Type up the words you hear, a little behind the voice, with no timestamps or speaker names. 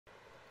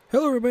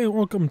Hello everybody,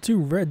 welcome to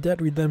Red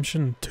Dead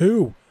Redemption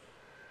 2.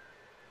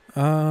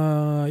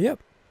 Yep.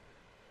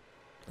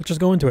 Let's just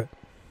go into it.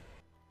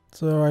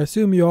 So I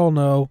assume you all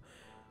know,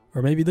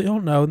 or maybe they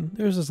don't know,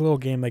 there's this little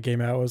game that came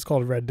out. It was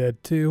called Red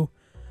Dead 2.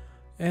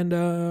 And,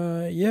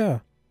 yeah.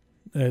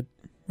 It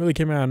really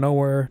came out of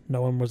nowhere.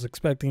 No one was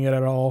expecting it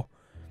at all.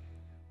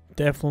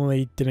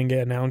 Definitely didn't get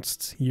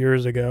announced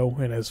years ago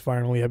and has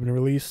finally been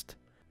released.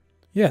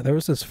 Yeah, there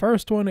was this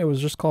first one. It was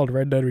just called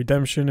Red Dead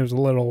Redemption. It was a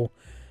little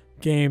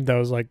game that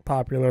was like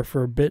popular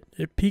for a bit.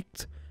 It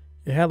peaked.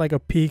 It had like a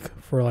peak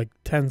for like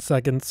 10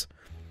 seconds.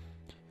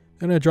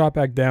 And it dropped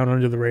back down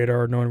under the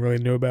radar. No one really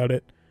knew about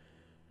it.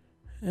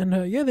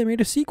 And yeah, they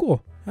made a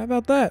sequel. How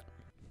about that?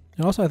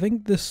 And also, I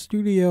think this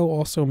studio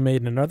also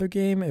made another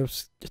game.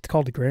 It's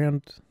called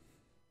Grand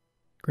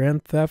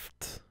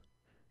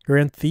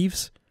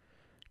Thieves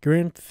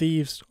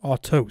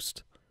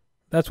Autost.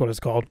 That's what it's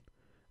called.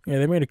 Yeah,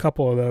 they made a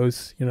couple of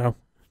those, you know,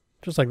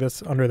 just like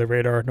this, under the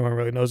radar. No one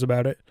really knows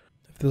about it.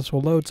 If this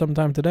will load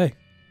sometime today.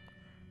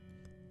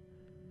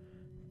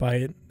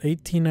 By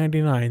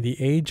 1899, the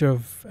age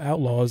of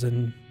outlaws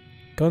and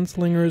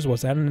gunslingers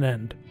was at an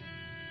end.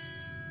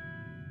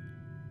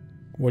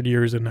 What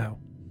year is it now?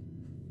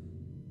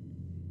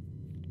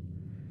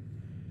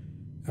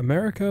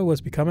 America was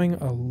becoming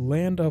a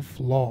land of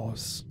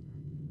laws.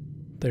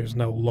 There's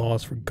no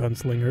laws for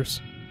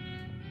gunslingers.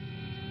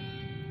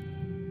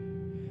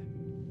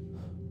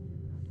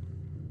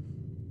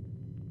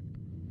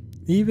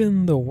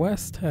 Even the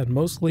West had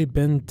mostly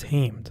been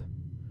tamed.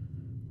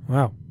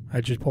 Wow,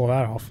 how'd you pull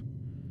that off?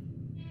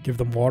 Give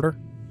them water?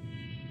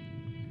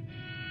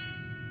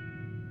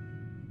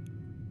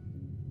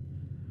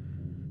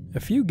 A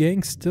few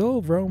gangs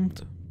still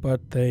roamed,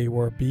 but they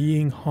were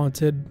being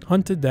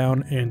hunted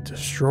down and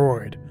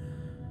destroyed.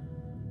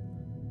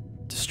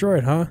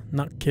 Destroyed, huh?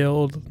 Not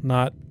killed,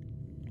 not,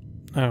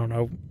 I don't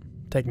know,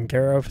 taken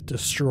care of.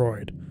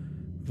 Destroyed.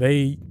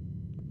 They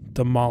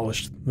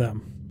demolished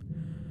them.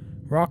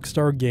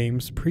 Rockstar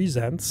Games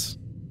presents,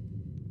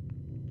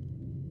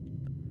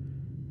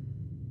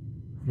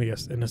 let me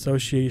guess, in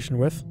association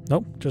with,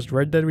 nope, just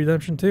Red Dead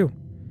Redemption 2.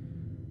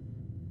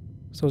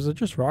 So is it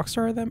just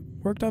Rockstar that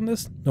worked on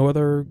this? No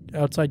other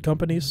outside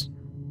companies?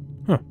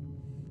 Huh.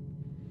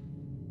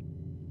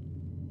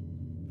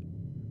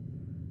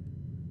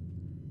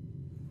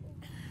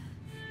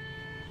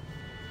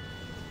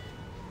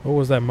 What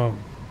was that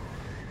moan?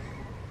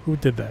 Who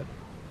did that?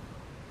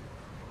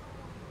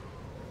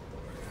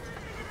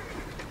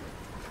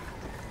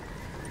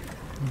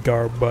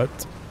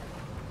 Garbutt.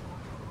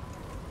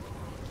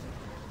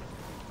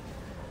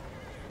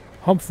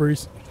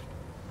 Humphreys.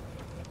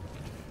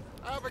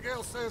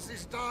 Abigail says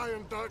he's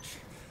dying, Dutch.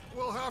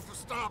 We'll have to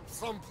stop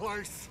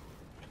someplace.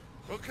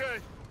 Okay.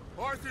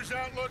 Arthur's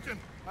out looking.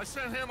 I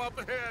sent him up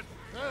ahead.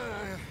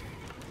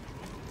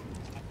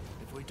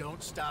 If we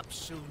don't stop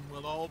soon,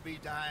 we'll all be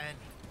dying.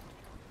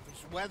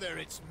 This weather,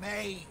 it's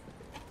May.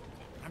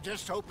 I'm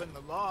just hoping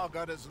the law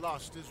got as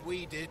lost as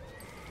we did.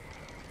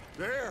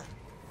 There.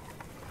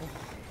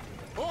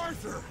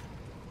 Arthur!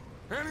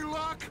 Any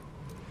luck?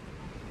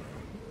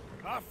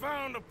 I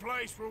found a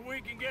place where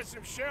we can get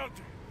some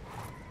shelter.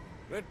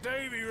 Let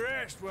Davy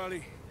rest while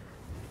he...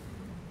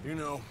 You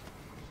know.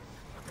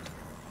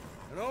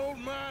 An old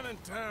mining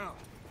town.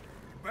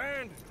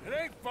 Abandoned. It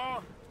ain't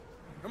far.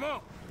 Come on.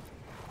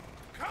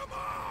 Come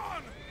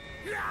on!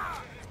 Yeah!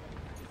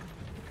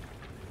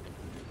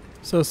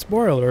 So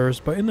spoilers,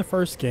 but in the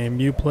first game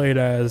you played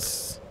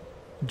as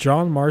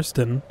John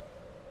Marston,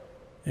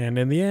 and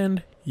in the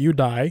end you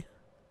die,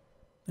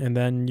 and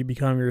then you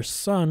become your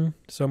son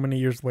so many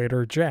years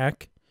later,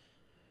 Jack.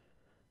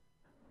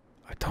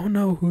 I don't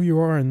know who you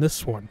are in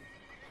this one.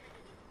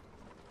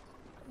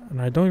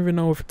 And I don't even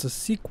know if it's a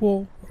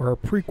sequel or a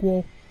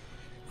prequel.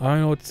 I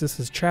know this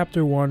is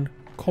Chapter 1,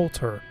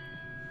 Coulter.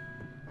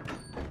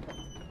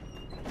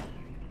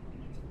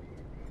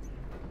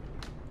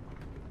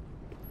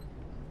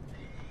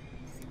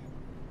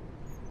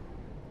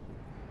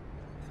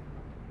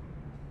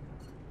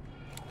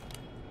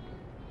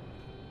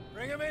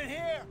 Bring him in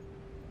here!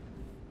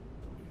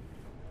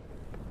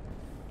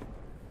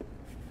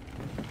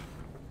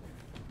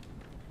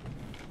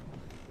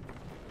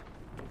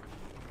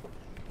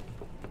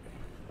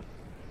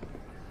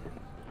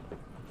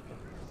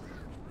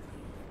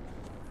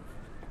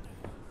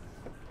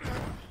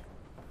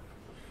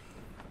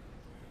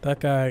 That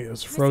guy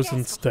is frozen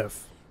Gaskell,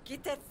 stiff.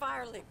 Get that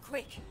fire lit,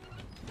 quick.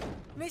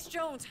 Miss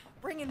Jones,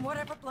 bring in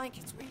whatever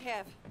blankets we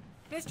have.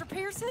 Mr.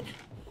 Pearson,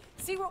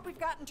 see what we've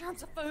got in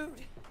terms of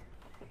food.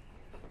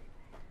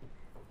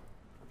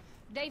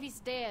 Davy's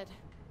dead.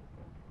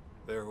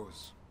 There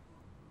was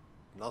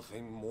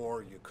nothing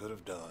more you could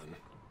have done.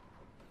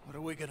 What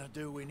are we gonna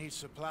do? We need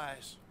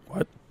supplies.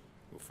 What?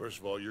 Well, first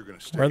of all, you're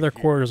gonna stay Why are there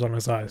here, quarters on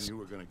his and eyes? you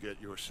were gonna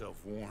get yourself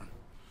warm.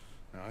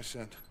 Now, I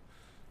sent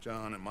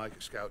John and Mike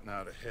scouting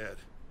out ahead.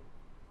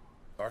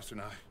 Arthur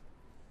and I,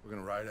 we're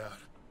gonna ride out,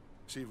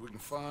 see if we can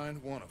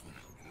find one of them.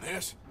 And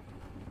this,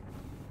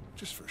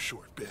 just for a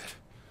short bit.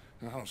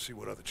 And I don't see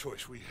what other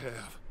choice we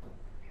have.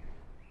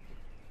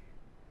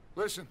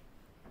 Listen.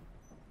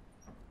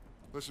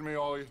 Listen to me,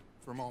 all of you,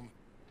 for a moment.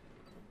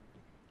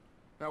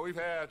 Now, we've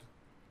had,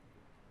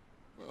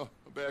 well,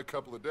 a bad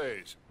couple of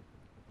days.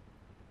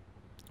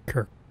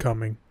 Kirk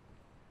coming.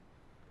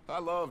 I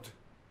loved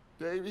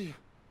Davy,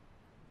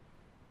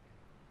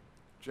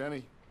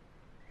 Jenny,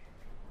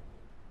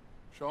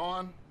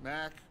 Sean,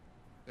 Mac.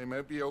 They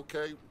may be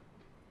okay.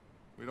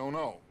 We don't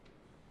know.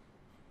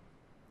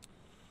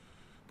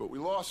 But we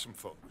lost some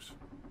folks.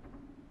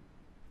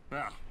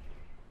 Now,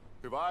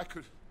 if I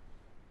could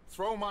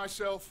throw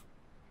myself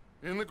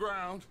in the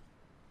ground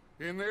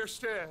in their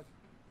stead,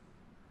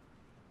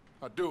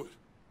 I'd do it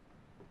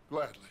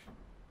gladly.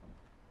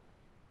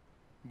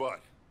 But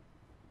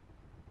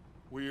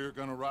we are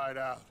gonna ride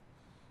out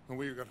and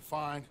we are gonna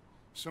find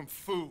some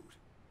food.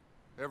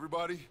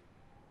 Everybody,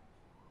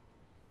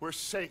 we're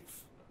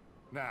safe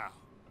now.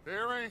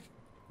 There ain't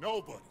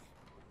nobody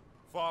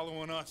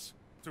following us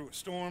through a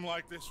storm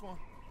like this one.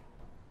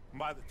 And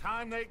by the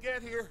time they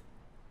get here,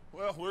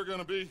 well, we're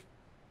gonna be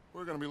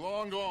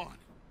long gone.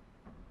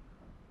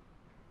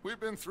 We've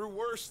been through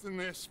worse than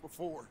this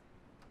before.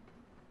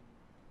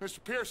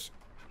 Mr. Pearson,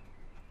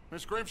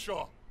 Miss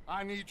Grimshaw,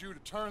 I need you to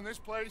turn this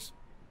place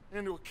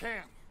into a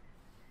camp.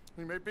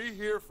 We may be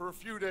here for a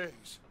few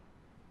days.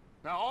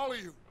 Now, all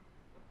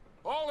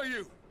of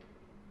you,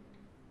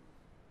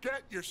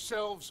 get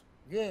yourselves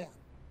warm.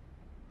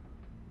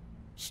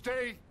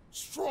 Stay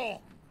strong.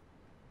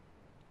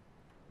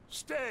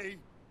 Stay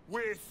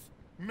with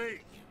me.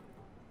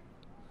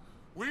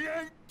 We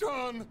ain't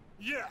done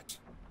yet.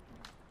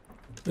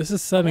 This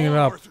is setting it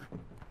up Arthur.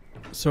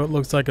 so it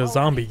looks like a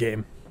zombie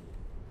game.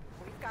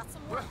 We've got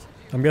some work to do.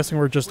 I'm guessing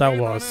we're just We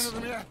ain't run outlaws. into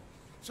them yet,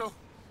 so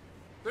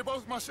they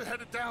both must have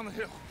headed down the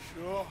hill.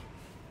 Sure.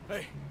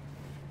 Hey,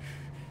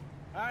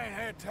 I ain't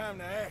had time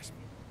to ask.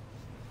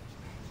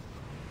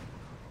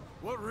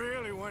 What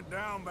really went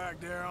down back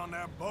there on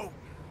that boat?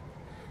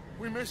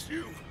 We missed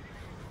you.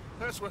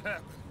 That's what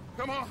happened.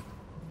 Come on.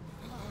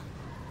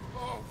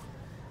 Oh.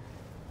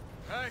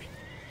 Hey,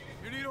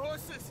 you need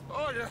horses?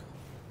 Oh, yeah.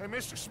 Hey,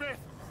 Mr. Smith,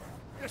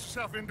 get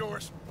yourself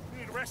indoors. You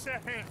need to rest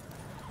that hand.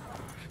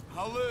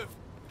 I'll live.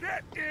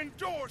 Get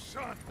indoors,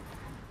 son.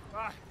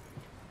 I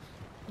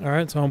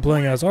Alright, so I'm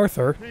playing as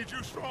Arthur. need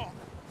you strong.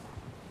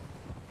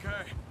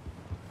 Okay.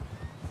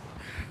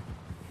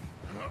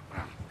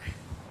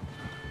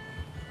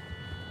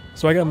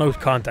 So I got no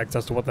context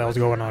as to what the hell's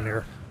going on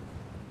here.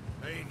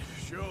 Ain't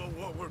sure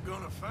what we're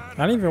gonna find.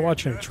 I didn't even out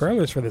watch here, any that's-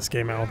 trailers for this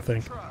game, I don't We have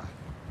think. to try.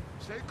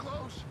 Stay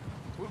close.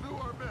 We'll do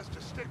our best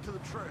to stick to the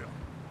trail.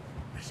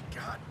 This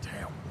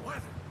goddamn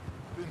weather.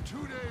 Been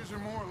 2 days or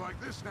more like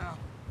this now.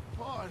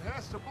 Oh, it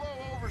has to blow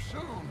over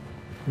soon.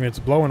 I mean, it's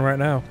blowing right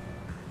now.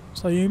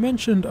 So you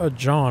mentioned a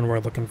John we're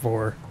looking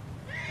for.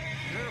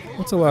 Careful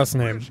What's of the last this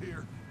name? bridge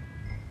here.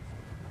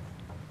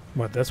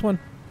 What, this one?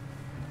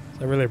 Is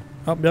that really...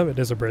 Oh, yep, it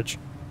is a bridge.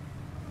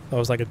 That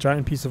was like a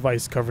giant piece of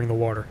ice covering the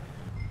water.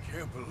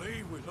 Can't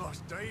believe we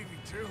lost Davy,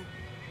 too.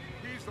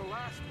 He's the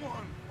last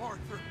one,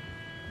 Arthur.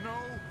 No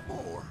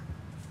more.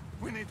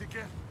 We need to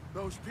get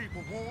those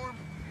people warm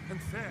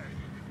and fed.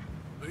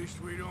 At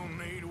least we don't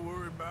need to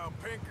worry about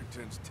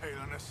Pinkertons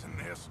tailing us in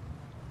this.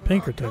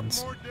 Pinkertons.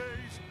 A couple more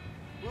days,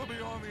 we'll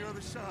be on the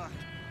other side.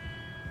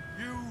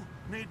 You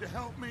need to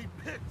help me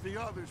pick the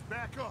others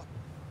back up.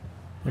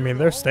 I mean, You're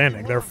they're the standing.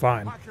 only They're one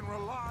fine. I can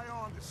rely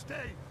on to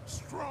stay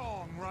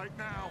strong right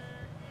now.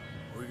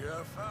 We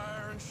got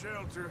fire and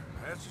shelter.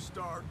 That's a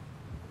start.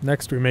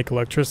 Next, we make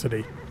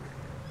electricity.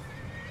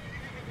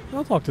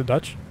 I'll talk to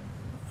Dutch.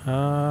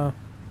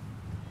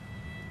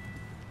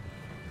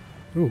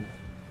 Ooh.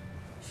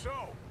 So,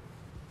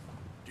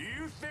 do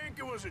you think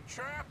it was a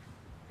trap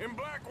in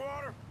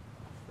Blackwater?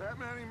 That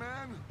many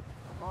men?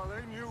 Oh,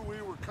 they knew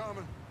we were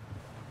coming.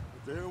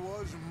 But there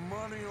was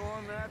money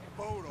on that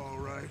boat, all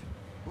right.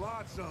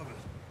 Lots of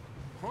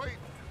it. Wait,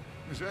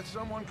 is that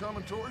someone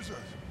coming towards us?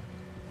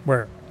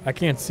 Where? I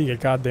can't see a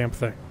goddamn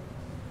thing.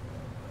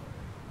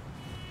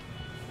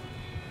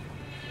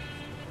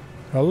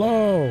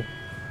 Hello.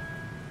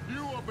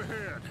 You up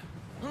ahead.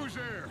 Who's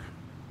there?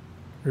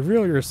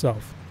 Reveal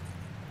yourself.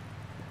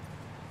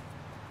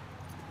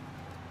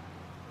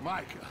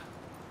 Micah.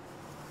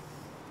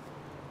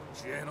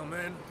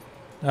 Gentlemen,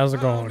 How's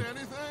it Found going?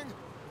 anything?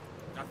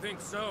 I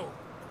think so.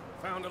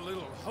 Found a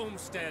little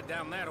homestead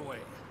down that way.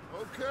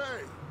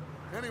 Okay.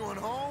 Anyone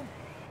home?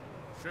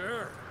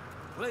 Sure.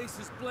 Place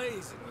is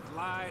blazing with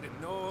light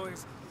and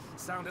noise.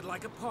 Sounded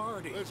like a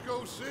party. Let's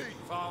go see.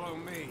 Follow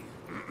me.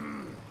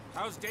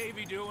 How's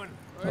Davy doing?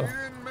 He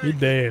didn't make He it,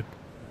 dead.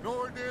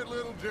 nor did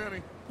little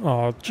Jenny.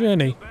 Oh,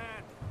 Jenny. Too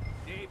bad.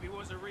 Davy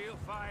was a real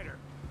fighter.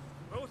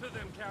 Both of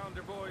them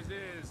calendar boys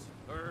is,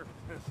 or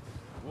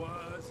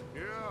was.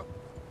 Yeah,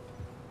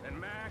 And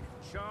Mac,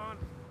 Sean,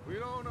 we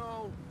don't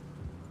know.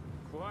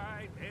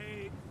 quite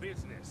a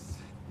business.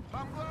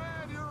 I'm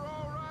glad you're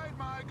all right,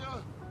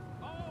 Micah.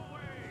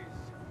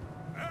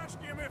 Always.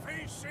 ask him if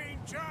he's seen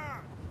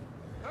John.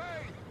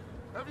 Hey,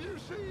 have you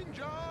seen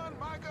John,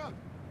 Micah?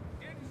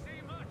 Didn't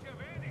see much of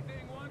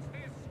anything once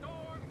this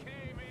storm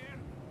came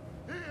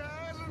in. He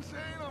hasn't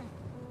seen him.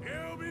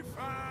 He'll be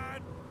fine.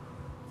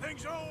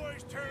 Things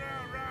always turn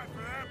out right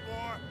for that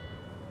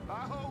boy. I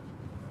hope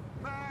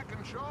Mac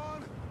and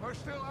Sean are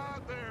still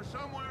out there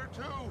somewhere,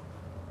 too.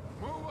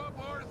 Move up,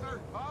 Arthur.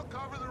 I'll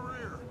cover the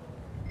rear.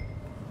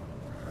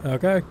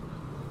 Okay.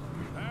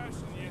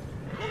 Passing you.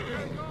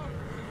 Okay, go.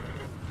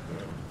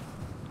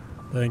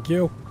 Thank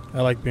you.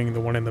 I like being the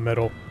one in the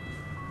middle.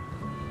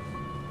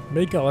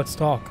 Mika, let's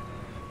talk.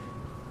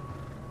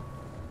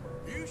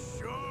 You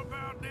sure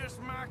about this,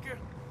 Micah?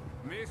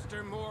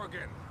 Mr.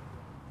 Morgan,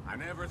 I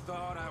never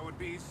thought I would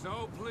be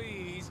so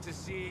pleased to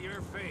see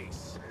your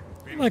face.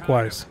 Been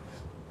Likewise.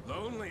 kind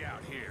of lonely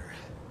out here.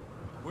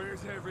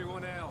 Where's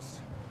everyone else?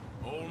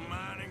 Old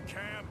mining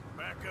camp,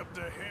 back up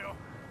the hill.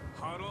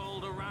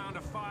 Huddled around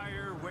a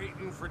fire,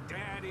 waiting for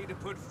Daddy to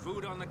put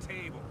food on the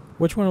table.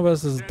 Which one of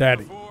us is Said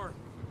daddy? before,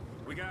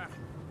 we got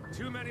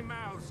too many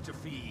mouths to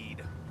feed.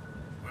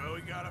 Well,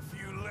 we got a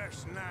few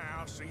less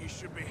now, so you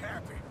should be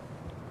happy.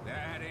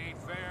 That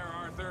ain't fair,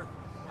 Arthur.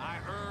 I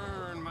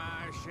earn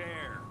my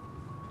share.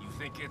 You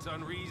think it's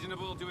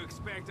unreasonable to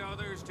expect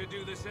others to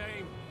do the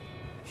same?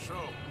 So,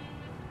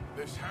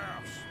 this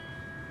house.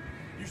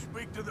 You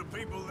speak to the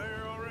people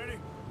there already?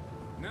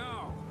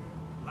 No.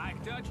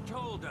 Like Dutch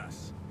told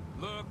us.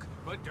 Look,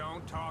 but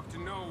don't talk to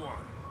no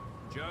one.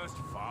 Just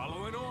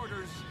following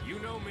orders. You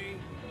know me.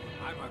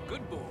 I'm a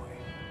good boy.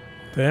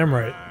 Damn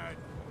right.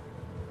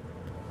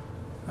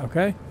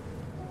 Okay.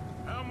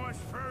 How much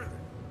further?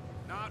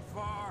 Not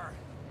far.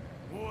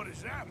 What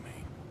does that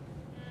mean?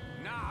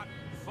 Not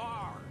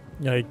far.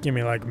 Yeah, you give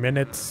me like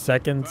minutes,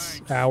 seconds,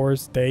 Thanks.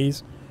 hours,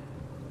 days,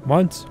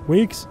 months,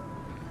 weeks,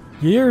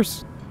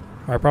 years.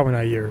 Alright, probably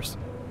not years.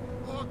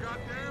 Oh,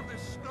 goddamn,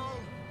 this snow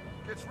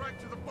gets right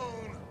to the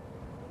bone.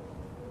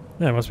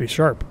 Yeah, it must be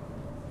sharp.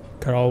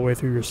 Cut all the way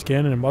through your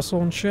skin and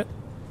muscle and shit.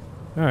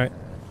 Alright.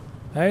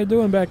 How you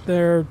doing back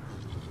there?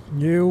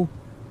 You?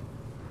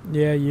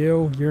 Yeah,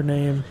 you. Your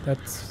name.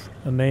 That's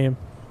a name.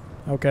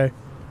 Okay.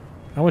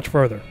 How much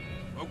further?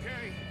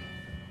 Okay.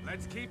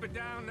 Let's keep it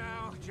down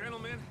now,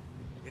 gentlemen.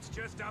 It's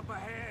just up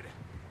ahead.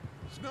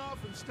 Snuff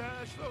and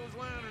stash those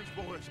lanterns,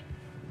 boys.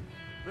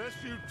 Best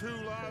you two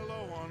lie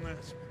low on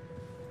this.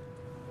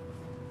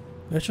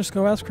 Let's just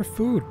go ask for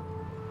food.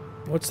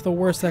 What's the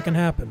worst that can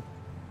happen?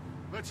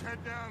 Let's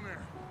head down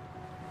there.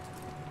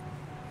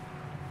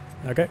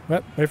 Okay,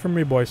 well, wait for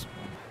me, boys.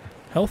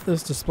 Health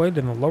is displayed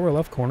in the lower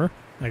left corner.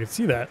 I can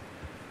see that.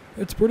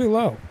 It's pretty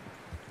low.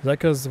 Is that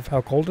because of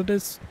how cold it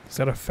is? Does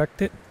that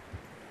affect it?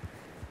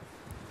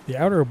 The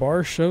outer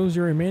bar shows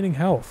your remaining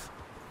health.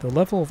 The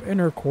level of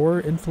inner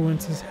core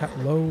influences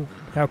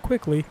how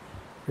quickly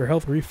your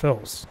health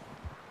refills.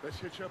 Let's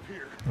hitch up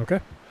here.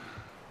 Okay.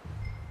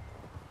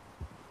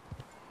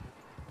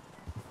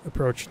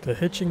 Approach the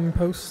hitching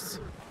posts.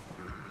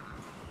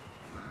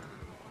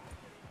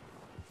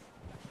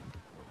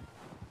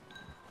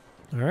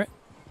 Alright.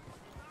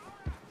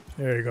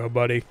 There you go,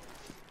 buddy.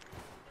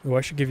 Oh,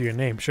 I should give you a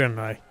name, shouldn't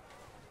I?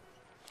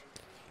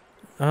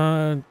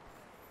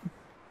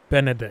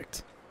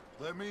 Benedict.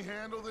 Let me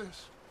handle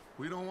this.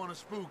 We don't want to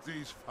spook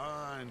these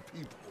fine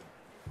people.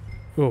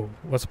 Ooh,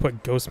 let's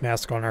put ghost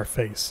mask on our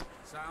face.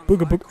 Sounds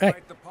Booga like booga. Hey,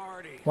 quite the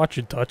party. watch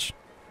it, Dutch.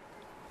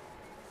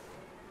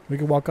 We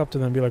can walk up to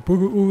them and be like,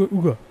 booga ooga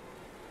ooga.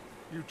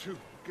 You two,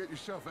 get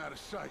yourself out of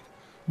sight.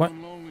 What?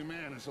 One lonely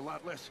man is a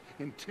lot less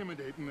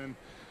intimidating than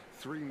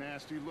three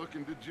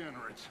nasty-looking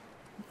degenerates.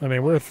 I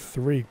mean, we're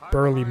three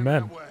burly Hide behind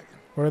men. that wagon.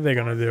 What are they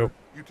gonna do?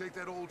 You take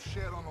that old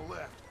shed on the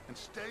left and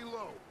stay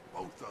low,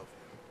 both of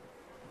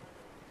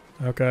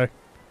you. Okay.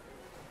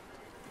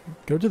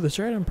 Go to the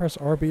shed and press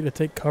RB to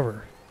take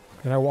cover.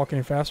 Can I walk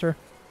any faster?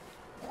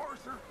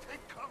 Arthur,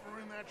 take cover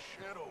in that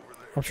shed over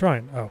there. I'm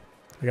trying. Oh,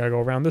 I gotta go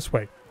around this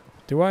way.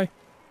 Do I?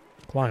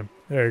 Climb.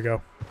 There you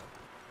go.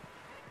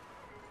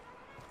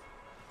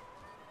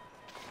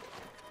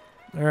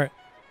 Alright.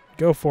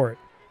 Go for it.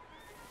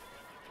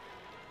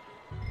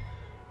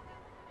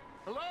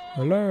 Hello?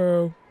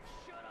 Hello?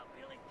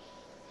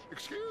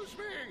 Excuse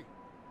me.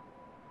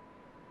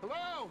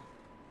 Hello?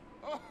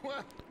 Oh,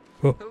 well.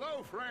 Oh.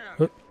 Hello, friend.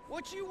 Oh.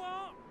 What you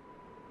want?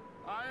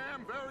 I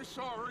am very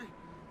sorry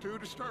to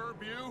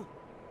disturb you.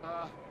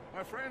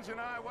 My friends and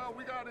I, well,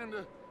 we got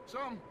into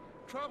some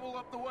trouble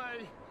up the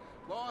way,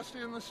 lost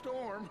in the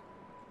storm.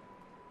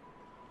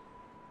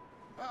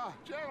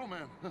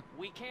 Gentlemen,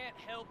 We can't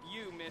help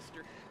you,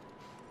 mister.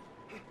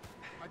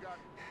 I got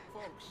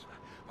folks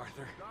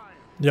Arthur, dying.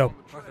 Yo. on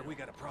the trail. Arthur, we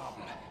got a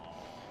problem.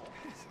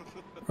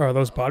 Are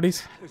those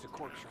bodies? There's a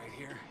corpse right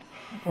here.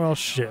 Well,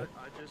 shit.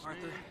 I just Arthur,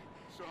 need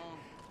some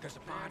there's a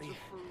cans body of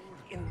food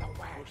in the or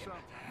wagon.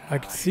 something. I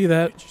can see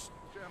that. Gentlemen,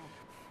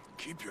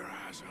 Keep your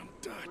eyes on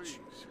Dutch. please.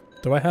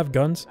 Do I have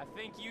guns? I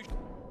think you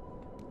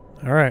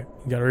Alright.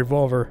 You got a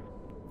revolver.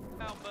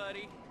 out,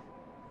 buddy.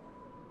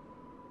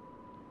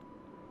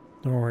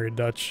 Don't worry,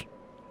 Dutch.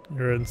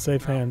 You're in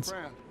safe Now, hands.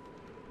 friend,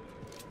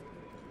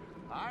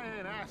 I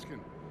ain't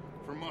asking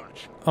for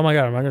much. Oh my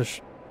god, am I gonna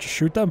just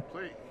shoot them?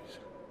 Please.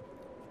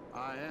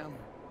 I am.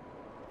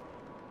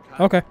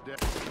 Okay. dead.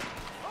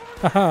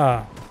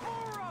 Haha.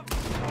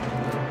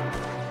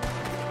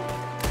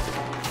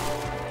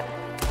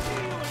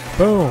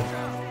 Boom.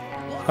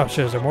 Oh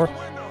shit, is there more?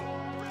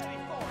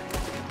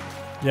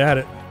 You had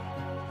it.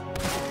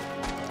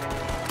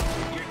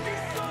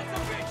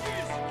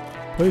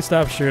 Please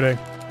stop shooting.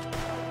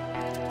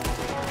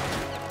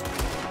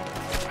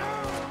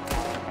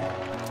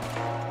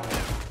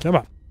 Come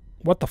on.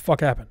 What the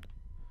fuck happened?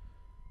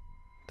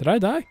 Did I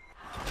die?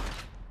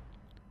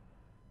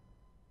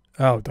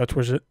 Oh, Dutch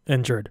was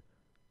injured.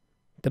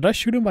 Did I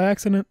shoot him by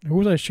accident? Who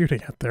was I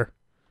shooting at there?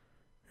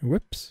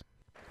 Whoops.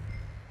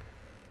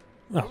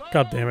 Oh,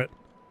 god damn it.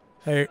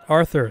 Hey,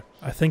 Arthur,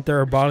 I think there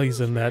are bodies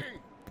in that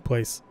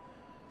place.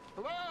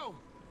 Hello?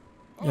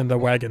 In the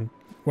wagon.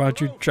 Why don't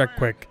you check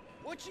quick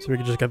so we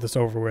can just get this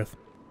over with.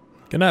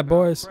 Good night,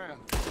 boys.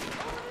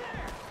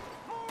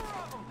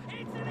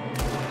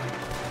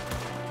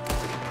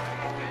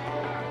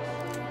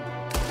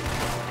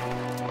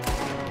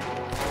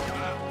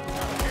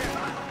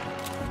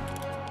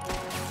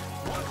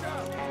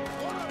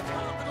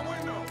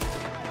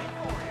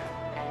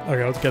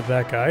 Okay, let's get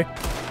that guy.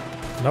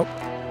 Nope.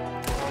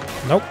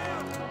 Nope.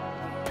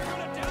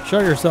 Show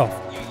yourself.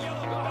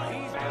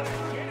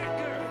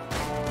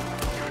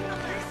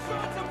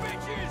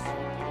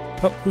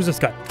 Oh, who's this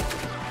guy?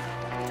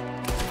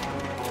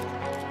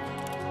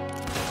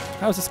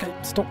 How's this guy?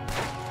 Stop.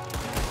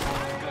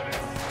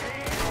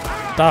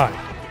 Die.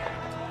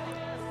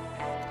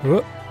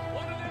 Whoop.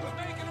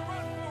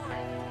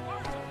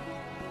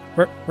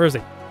 Where is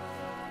he?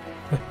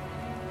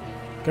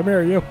 Come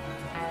here, you.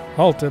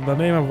 Halt in the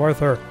name of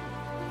Arthur.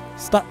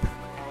 Stop.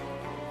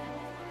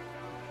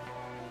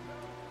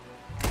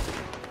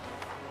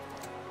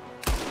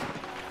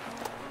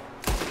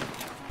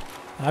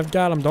 I've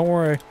got him, don't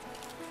worry.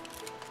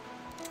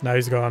 Now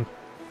he's gone.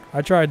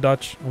 I tried,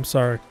 Dutch. I'm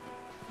sorry.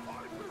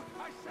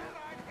 I said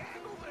I'd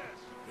handle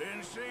this.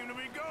 Didn't seem to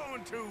be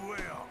going too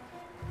well.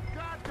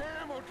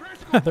 Goddamn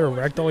O'Driscoll. There are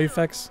ragdoll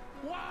effects.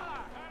 Why? I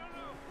don't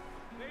know.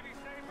 Maybe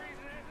same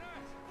reason as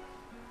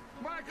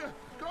us. Micah,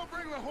 go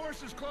bring the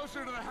horses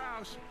closer to the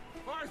house.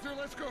 Arthur,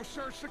 let's go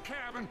search the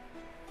cabin.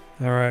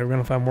 Alright, we're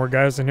gonna find more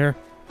guys in here.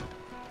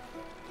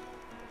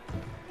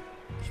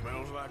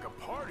 Smells like a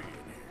party in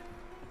here.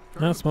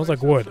 Turn Yeah, it the smells place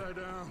like wood. upside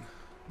down.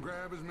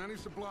 Grab as many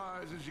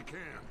supplies as you can.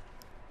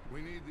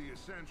 We need the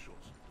essentials.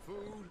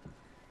 Food,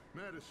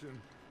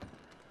 medicine,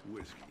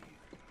 whiskey.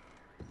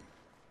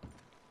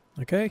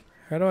 Okay,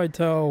 how do I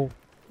tell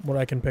what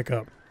I can pick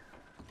up?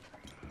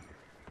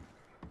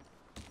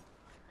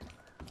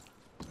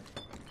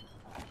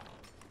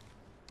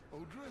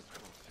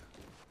 O'Driscoll's.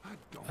 I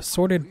don't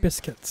Assorted believe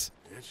biscuits.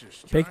 It's a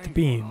Baked strange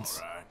beans.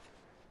 one, all right.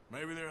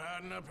 Maybe they're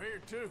hiding up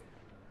here too.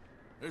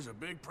 There's a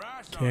big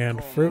price Canned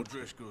on fruit.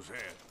 O'Driscoll's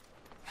head.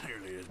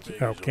 Nearly as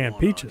big Oh, as the canned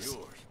one on peaches.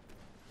 yours.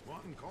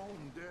 Wanting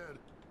Colton dead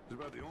is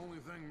about the only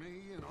thing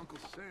me and Uncle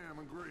Sam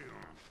agree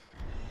on.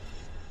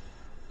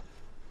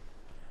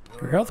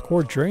 Your health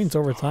core drains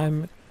over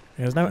time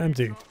and is now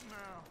empty.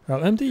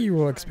 While empty, you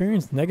will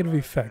experience negative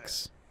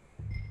effects.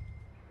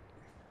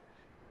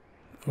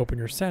 Open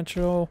your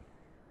satchel.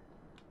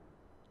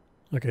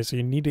 Okay, so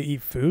you need to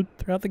eat food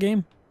throughout the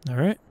game?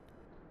 Alright.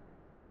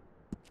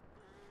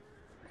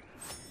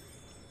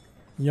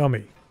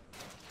 Yummy.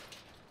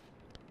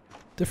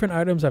 Different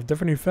items have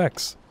different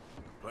effects.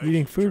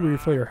 Eating food will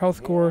refill your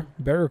health core.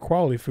 Better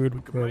quality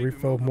food will Maybe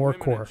refill move the more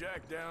women core. and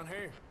Jack down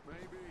here. Maybe.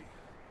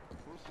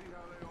 We'll see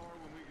how they are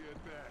when we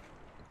get back.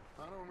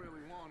 I don't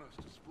really want us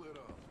to split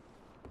up.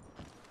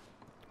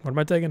 What am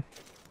I taking?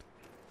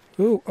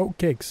 Ooh, oat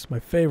cakes, my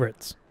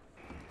favorites.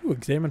 Ooh,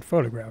 examine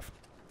photograph.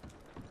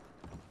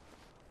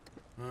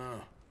 Huh.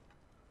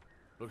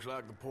 Looks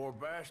like the poor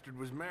bastard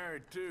was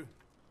married too.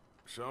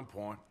 At some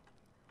point.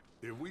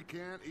 If we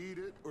can't eat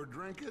it or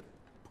drink it,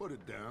 put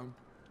it down.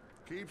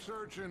 Keep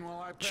searching while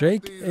I pack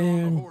Jake these on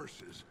and- the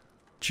horses.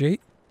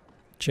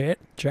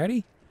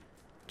 Chatty?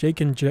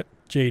 Jake and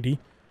JD.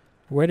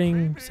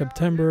 Wedding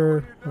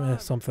September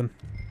something.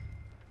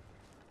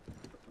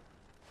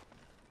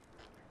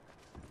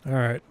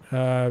 Alright,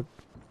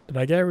 did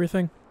I get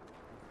everything?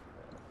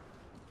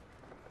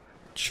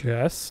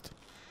 Chest.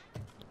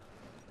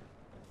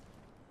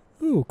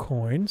 Ooh,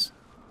 coins.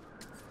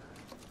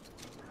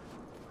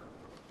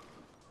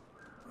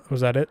 Was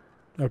that it?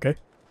 Okay.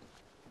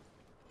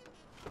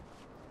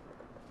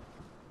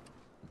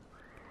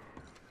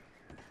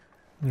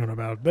 What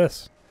about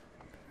this?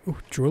 Ooh,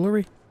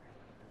 jewelry?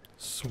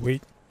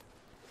 Sweet.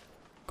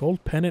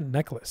 Gold pendant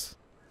necklace.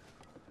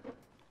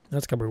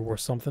 That's gonna be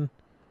worth something.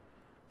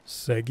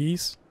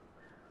 Seggies.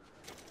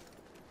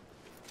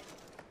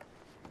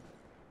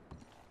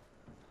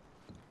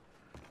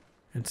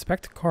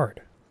 Inspect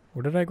card.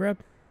 What did I grab?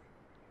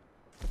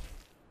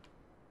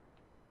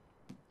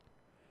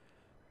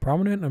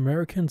 Prominent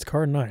Americans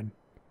Card 9.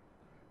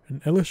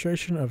 An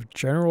illustration of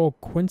General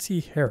Quincy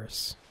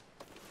Harris.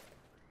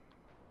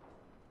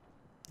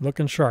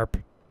 Looking sharp.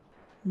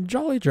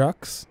 Jolly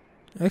Jocks.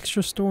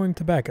 Extra storing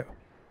tobacco.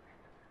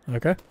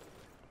 Okay.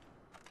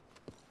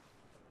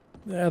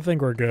 Yeah, I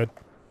think we're good.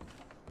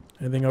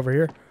 Anything over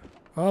here?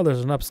 Oh,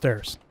 there's an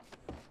upstairs.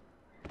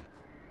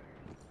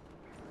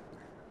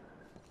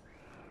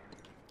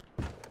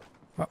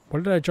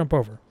 What did I jump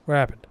over? What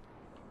happened?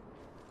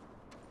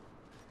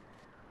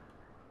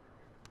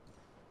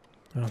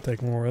 I'll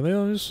take more of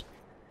those.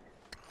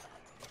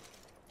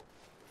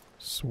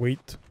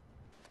 Sweet.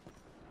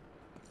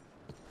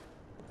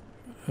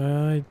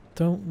 I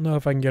don't know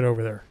if I can get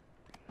over there.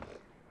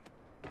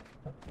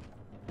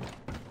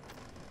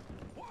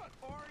 What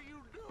are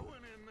you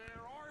doing in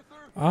there,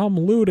 Arthur? I'm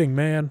looting,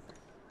 man.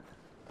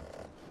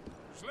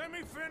 Just let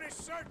me finish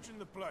searching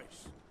the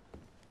place.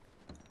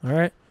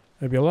 Alright.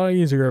 It'd be a lot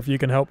easier if you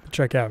can help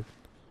check out.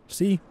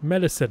 See?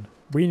 Medicine.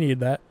 We need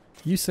that.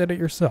 You said it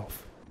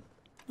yourself.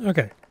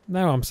 Okay.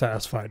 Now I'm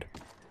satisfied.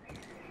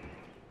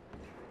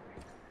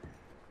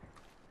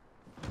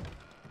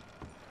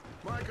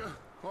 Micah,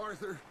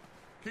 Arthur,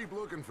 keep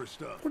looking for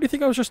stuff. What do you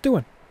think I was just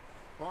doing?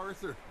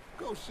 Arthur,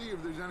 go see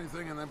if there's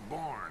anything in that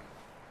barn.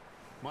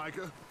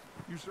 Micah,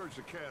 you search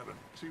the cabin.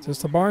 See Is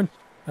this the barn?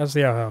 That's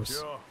the outhouse.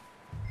 Sure.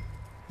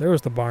 There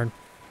was the barn.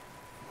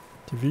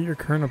 To view your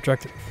current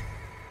objective.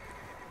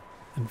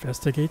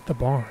 Investigate the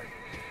barn.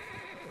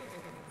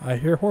 I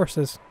hear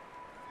horses.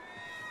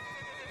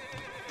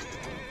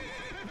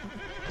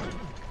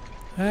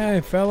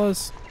 Hey,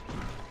 fellas.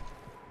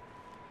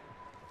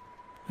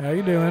 How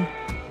you doing?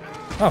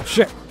 Oh,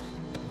 shit.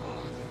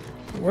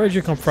 Where'd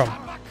you come from?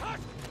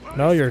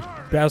 No, your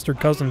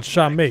bastard cousin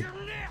shot me.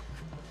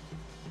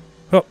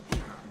 Hup.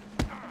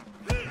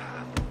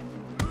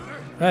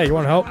 Hey, you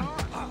want help?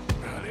 Now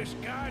this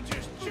guy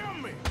just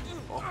jumped me.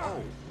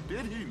 Oh,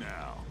 did he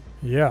now?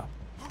 Yeah.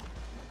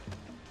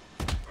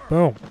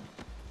 Boom.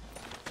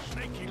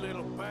 Sneaky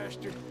little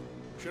bastard.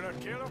 Should I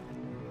kill him?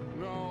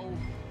 No.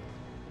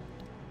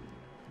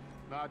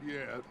 Not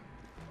yet.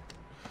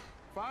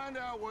 Find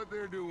out what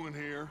they're doing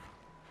here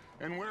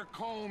and where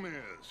Colm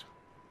is.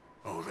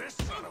 Oh, this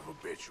son of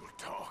a bitch will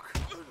talk.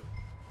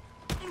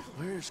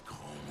 Where's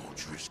Colm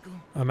O'Driscoll?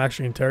 I'm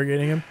actually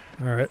interrogating him.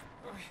 Alright.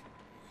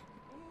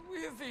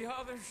 With the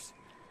others.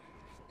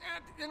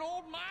 At an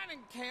old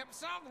mining camp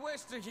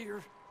southwest of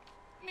here.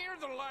 Near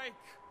the lake.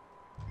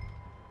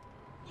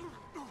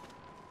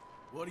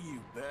 What are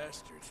you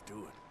bastards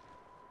doing?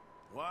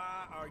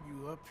 Why are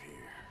you up here?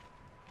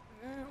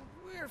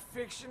 We're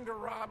fixing to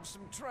rob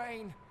some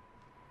train.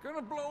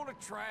 Gonna blow the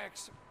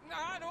tracks.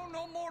 I don't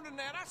know more than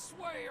that, I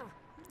swear.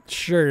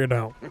 Sure you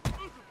don't.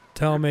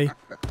 Tell me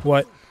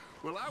what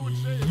Well, I would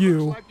say it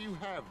you looks like you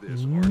have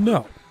this, Arthur.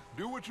 know.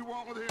 Do what you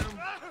want with him.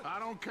 I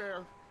don't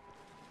care.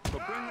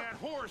 But bring that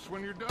horse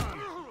when you're done.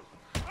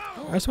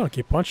 I just want to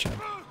keep punching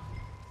him.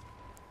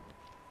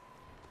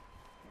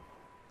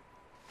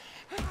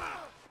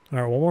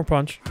 Alright, one more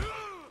punch.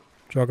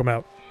 Choke him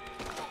out.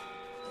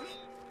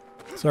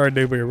 Sorry,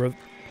 dude, but your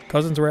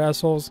cousins were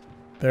assholes.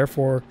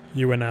 Therefore,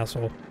 you an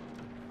asshole.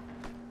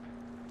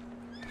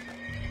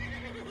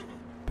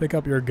 Pick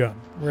up your gun.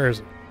 Where is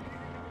it?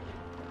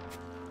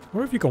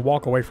 What if you can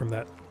walk away from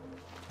that?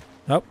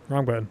 Nope,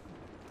 wrong button.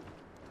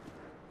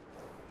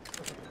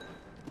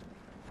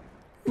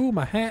 Ooh,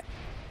 my hat.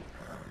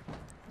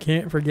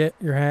 Can't forget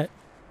your hat.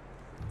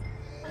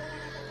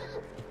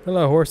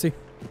 Hello, horsey.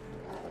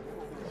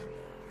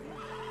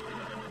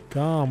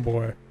 Come,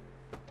 boy.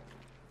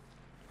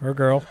 Or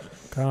girl.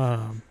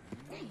 Come.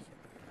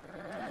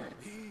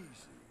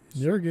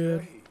 You're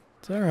good.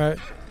 It's alright.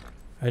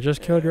 I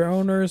just killed your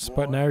owners,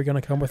 but now you're gonna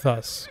come with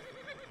us.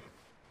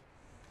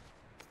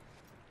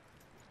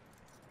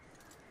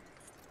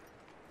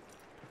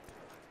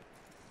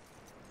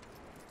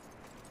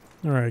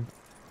 Alright.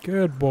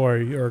 Good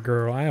boy or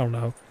girl. I don't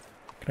know.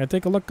 Can I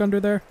take a look under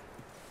there?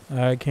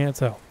 I can't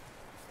tell.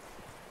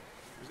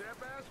 Is that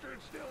bastard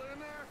still in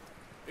there?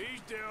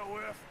 He's dealt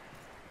with.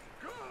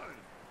 Good.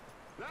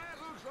 That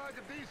looks like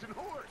a decent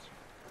horse.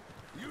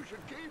 You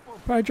should keep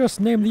him. But I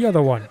just named the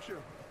other one.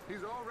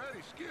 He's already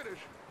skittish.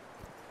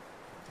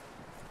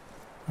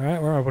 Alright,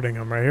 where am I putting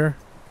him? Right here?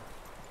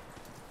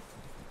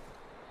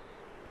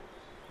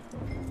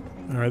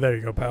 Alright, there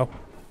you go, pal.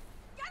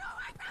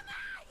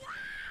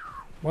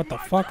 What the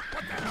fuck?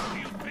 What the hell do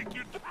you think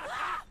you...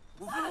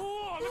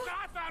 Oh, look,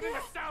 I found in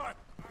the cellar.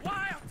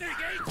 Wild thing,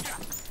 ain't ya?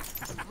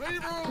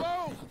 Leave her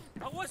alone.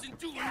 I wasn't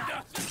doing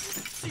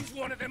nothing. She's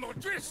one of them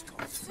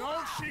O'Driscolls.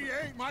 No, she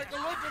ain't, Michael.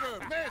 Look at her.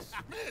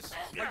 Miss.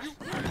 Are you...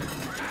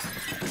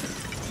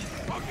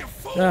 Oh, you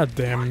fool! God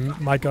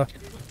damn, Micah.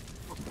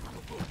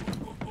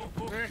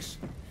 Miss.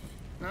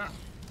 Now,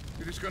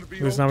 it is going to be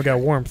At least now we got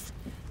warmth.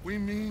 We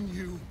mean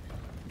you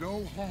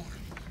no harm.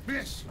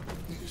 Miss.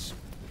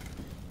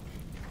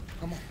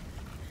 Come on.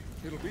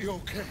 It'll be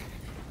okay.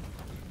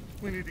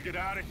 We need to get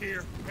out of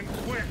here, and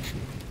quick.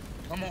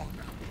 Come on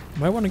now.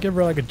 Might want to give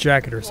her like a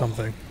jacket or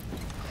something.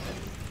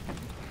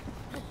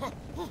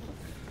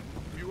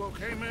 You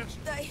okay, miss?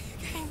 They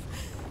came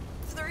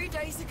 3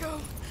 days ago.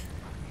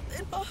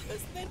 And my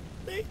husband,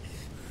 they...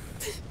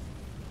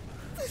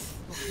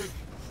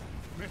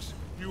 Miss,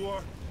 you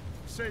are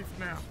safe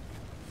now.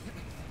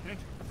 And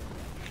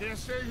you can't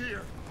stay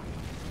here.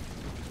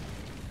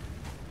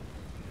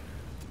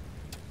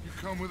 You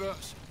come with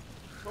us.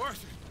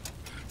 Arthur.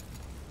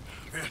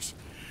 Yes,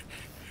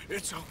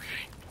 it's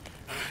okay.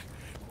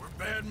 We're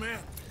bad men.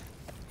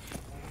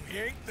 We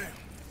ain't them.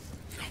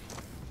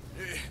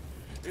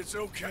 It's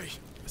okay.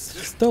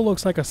 Still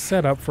looks like a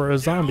setup for a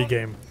zombie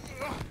game.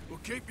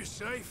 keep you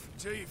safe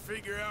until you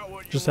figure out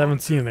what you Just want haven't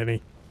to seen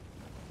any.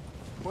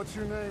 What's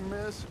your name,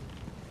 miss?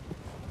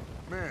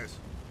 Miss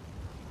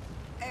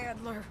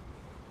Adler.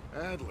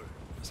 Adler.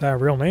 Is that a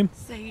real name?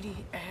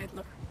 Sadie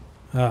Adler.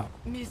 Oh.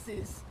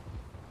 Mrs.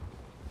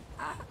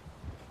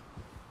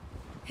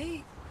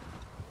 He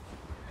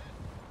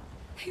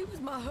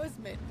was my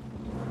husband.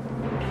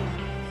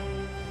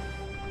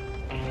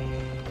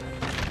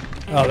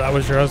 Oh, that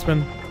was your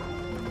husband?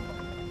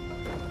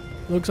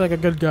 Looks like a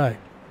good guy.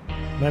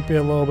 Might be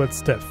a little bit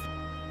stiff.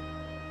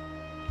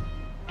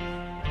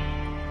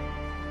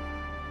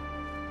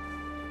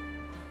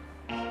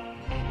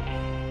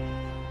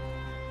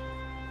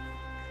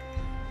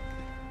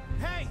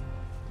 Hey!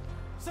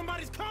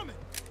 Somebody's coming!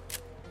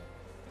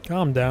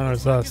 Calm down,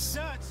 it's us.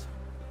 Dutch.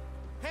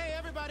 Hey,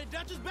 everybody,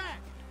 Dutch is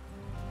back!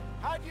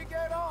 How'd you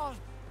get on?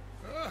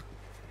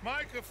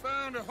 Micah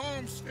found a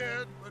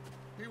homestead, but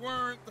he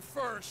weren't the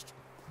first.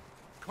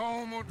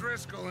 Colm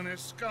O'Driscoll and his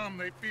scum,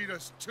 they beat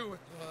us to it.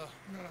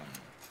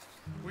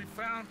 We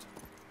found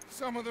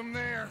some of them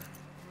there,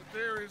 but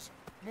there is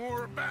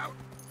more about,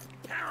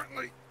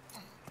 apparently.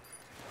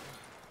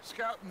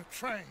 Scouting the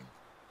train.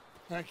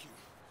 Thank you.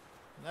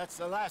 That's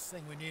the last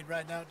thing we need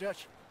right now,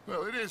 Dutch.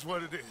 Well, it is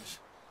what it is.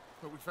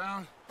 But we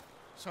found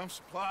some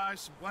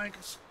supplies, some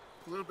blankets,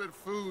 a little bit of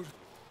food,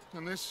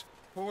 and this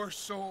poor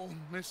soul,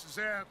 Mrs.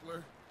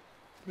 Adler,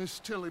 Miss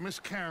Tilly, Miss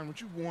Karen, would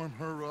you warm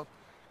her up?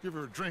 Give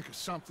her a drink or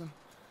something?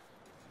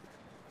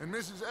 And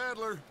Mrs.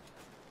 Adler,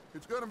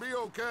 it's gonna be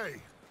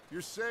okay.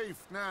 You're safe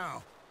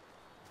now.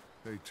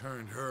 They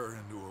turned her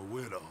into a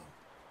widow.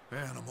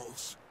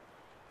 Animals.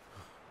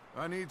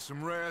 I need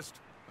some rest.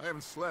 I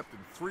haven't slept in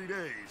 3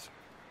 days.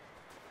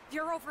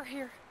 You're over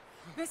here.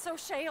 Miss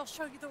O'Shea will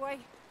show you the way.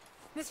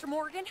 Mr.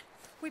 Morgan,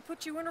 we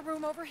put you in a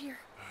room over here.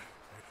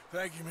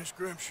 Thank you, Miss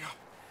Grimshaw.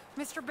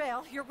 Mr.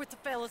 Bell, you're with the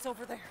fellas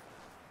over there.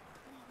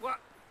 What?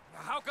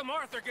 How come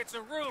Arthur gets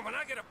a room and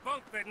I get a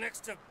bunk bed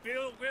next to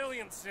Bill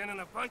Williamson and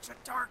a bunch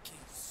of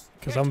darkies?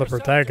 Because I'm the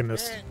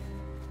protagonist.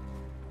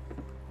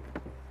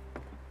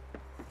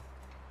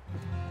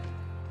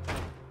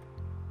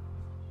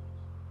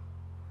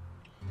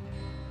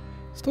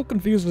 Still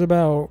confused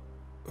about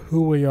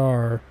who we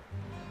are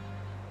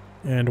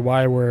and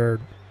why we're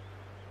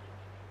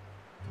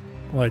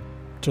like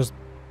just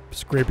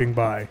scraping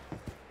by.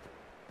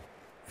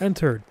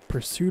 Entered,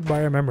 pursued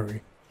by a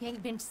memory. He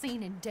ain't been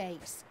seen in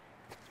days.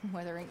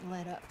 Weather ain't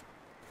let up.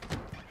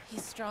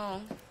 He's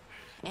strong,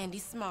 and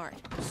he's smart.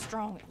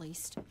 Strong, at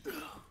least.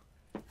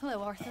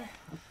 Hello, Arthur.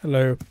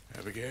 Hello.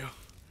 Abigail?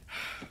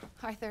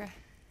 Arthur,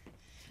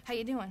 how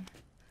you doing?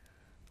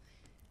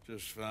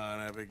 Just fine,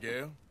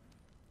 Abigail.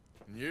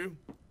 And you?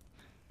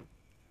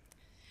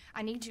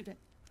 I need you to...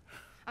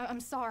 I'm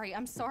sorry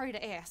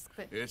to ask,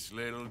 but... It's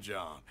little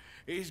John.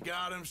 He's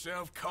got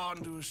himself caught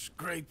into a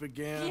scrape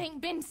again. He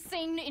ain't been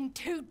seen in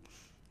 2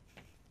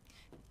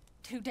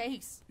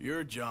 days.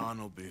 Your John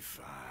will be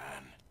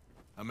fine.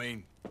 I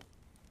mean,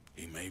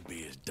 he may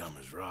be as dumb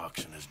as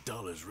rocks and as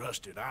dull as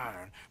rusted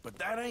iron, but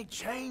that ain't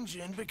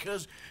changing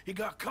because he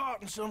got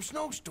caught in some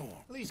snowstorm.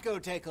 Please go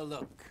take a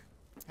look.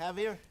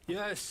 Javier?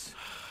 Yes.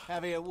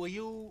 Javier, will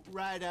you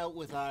ride out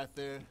with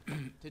Arthur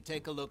to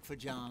take a look for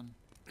John?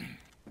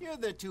 You're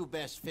the 2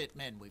 best fit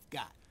men we've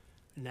got.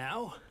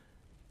 Now?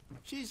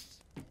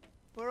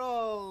 We're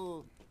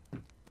all...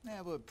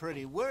 Yeah, we're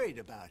pretty worried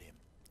about him.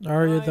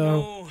 Are you I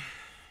though? know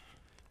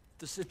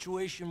the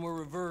situation were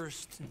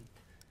reversed.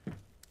 And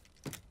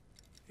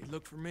he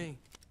looked for me.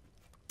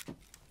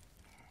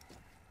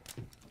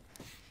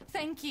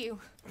 Thank you.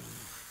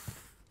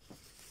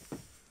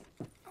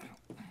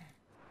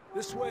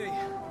 This way.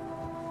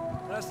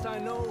 Last I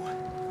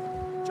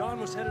know,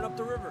 John was headed up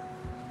the river.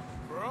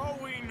 For all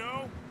we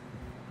know,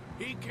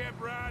 he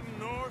kept riding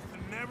north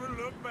and never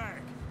looked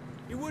back.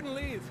 He wouldn't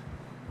leave.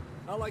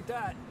 Not like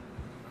that.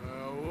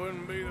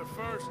 Wouldn't be the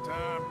first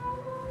time.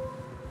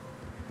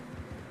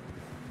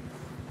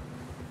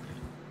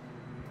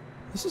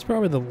 This is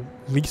probably the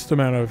least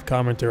amount of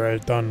commentary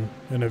I've done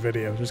in a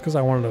video, just because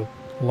I wanted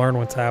to learn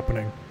what's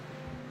happening.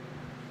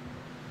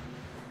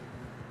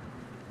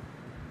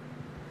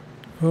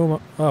 Who am I?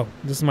 Oh,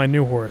 this is my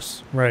new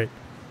horse. Right.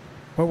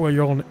 What will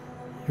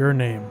your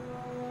name?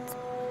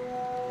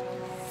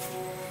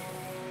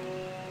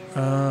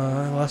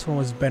 Last one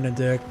was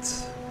Benedict.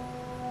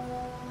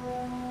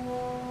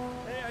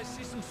 Hey, I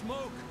see some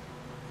smoke.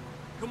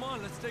 Come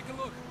on, let's take a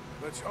look.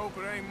 Let's hope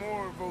it ain't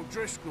more of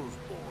O'Driscoll's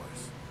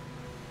boys.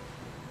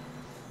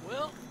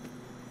 Well,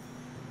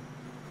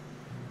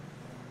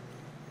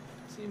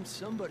 seems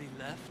somebody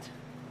left.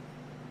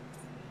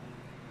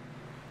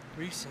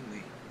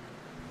 Recently.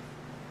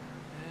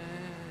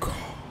 And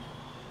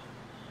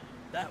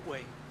that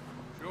way.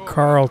 Sure,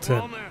 Carlton.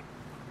 come on then.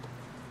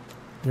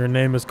 Your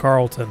name is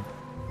Carlton.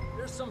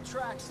 There's some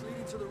tracks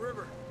leading to the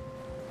river.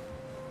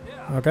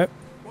 Yeah. Okay.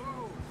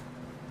 Whoa.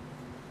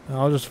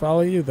 I'll just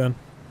follow you then.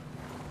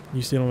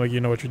 You seem like you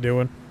know what you're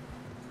doing.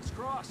 Let's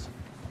cross.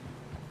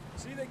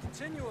 See, they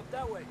continue up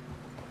that way.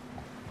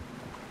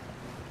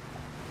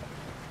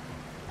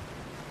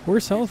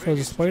 Horse health has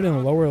displayed in the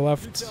lower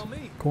left You tell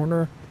me.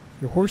 corner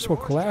Your horse will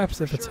collapse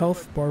if its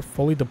health bar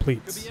fully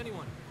depletes.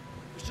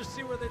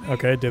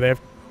 Okay, do they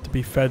have to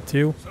be fed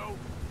too?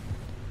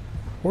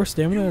 Horse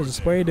stamina is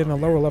displayed in the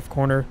lower left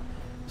corner.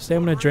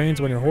 Stamina drains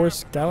when your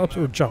horse gallops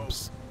or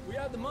jumps.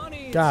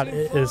 God,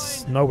 it is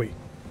snowy.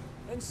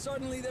 And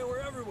suddenly they were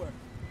everywhere.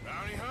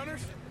 Bounty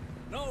hunters?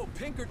 No,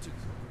 Pinkertons.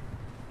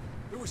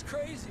 It was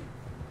crazy.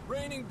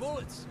 Raining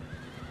bullets.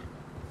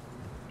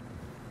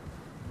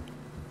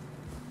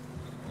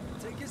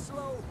 Take it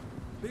slow.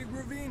 Big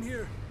ravine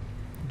here.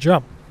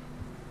 Jump.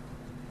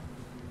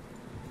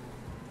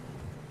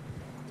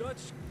 Dutch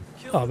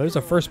killed Oh, there's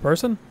a first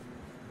person?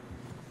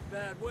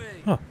 bad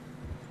way. Huh.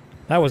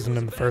 That wasn't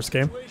in the first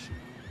game.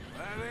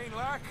 That ain't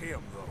like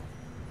him, though.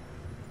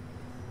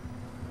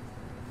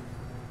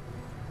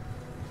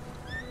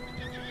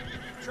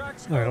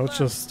 Alright, let's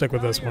just stick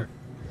with this one.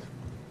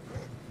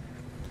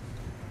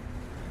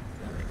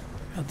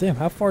 God damn,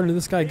 how far did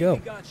this guy go?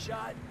 He got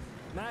shot.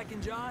 Mac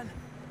and John,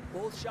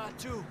 both shot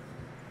too.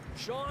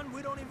 Sean,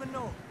 we don't even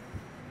know.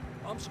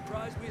 I'm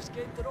surprised we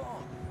escaped at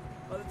all.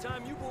 By the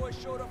time you boys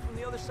showed up from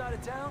the other side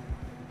of town,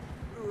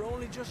 we were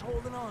only just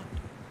holding on.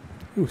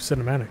 Ooh,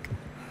 cinematic.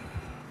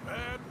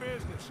 Bad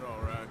business,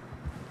 all right.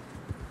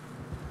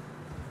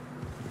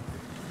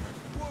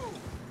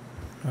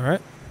 Whoa.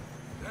 Alright.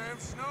 Damn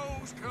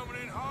snow's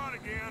coming in hard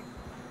again.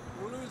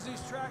 We'll lose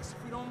these tracks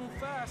if we don't move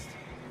fast.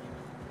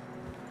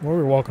 What are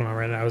we walking on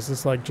right now? Is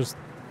this like just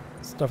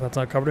stuff that's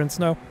not covered in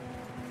snow?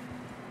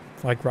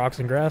 Like rocks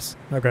and grass?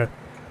 Okay.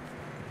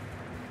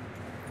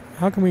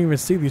 How can we even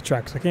see these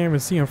tracks? I can't even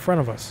see in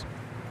front of us.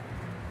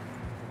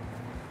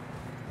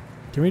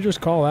 Can we just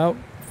call out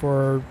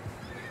for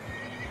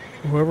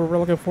whoever we're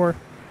looking for?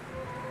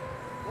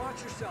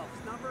 Watch yourself.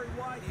 It's not very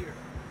wide here.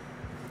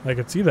 I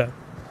could see that.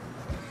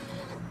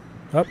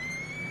 Up.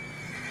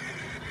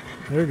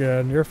 You're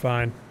good. You're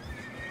fine.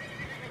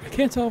 I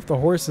can't tell if the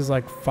horse is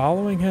like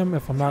following him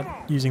if I'm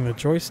not using the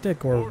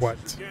joystick or what.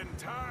 Getting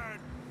tired.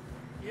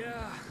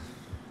 Yeah,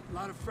 a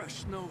lot of fresh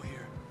snow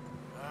here.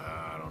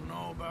 I don't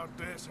know about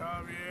this,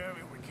 Javier.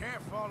 We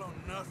can't follow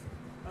nothing.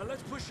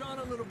 Let's push on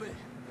a little bit.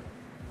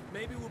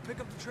 Maybe we'll pick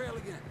up the trail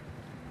again.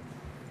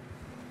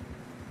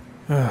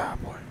 Ah,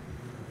 boy.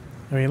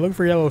 I mean, look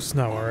for yellow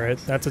snow, alright?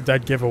 That's a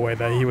dead giveaway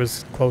that he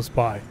was close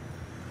by.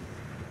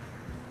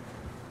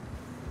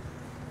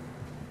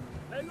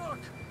 Hey, look!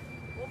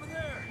 Over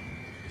there!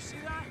 You see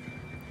that?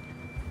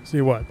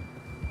 See what?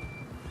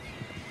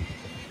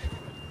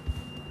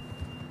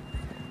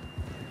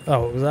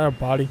 Oh, was that a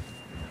body?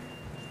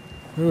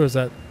 Who is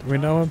that? Do we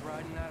know him?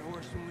 Riding that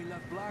horse when we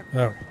left Black.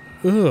 Oh.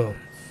 Ugh.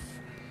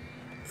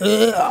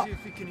 Ugh. See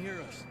if he can hear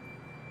us.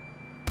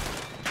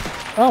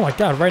 Oh my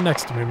god, right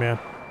next to me, man.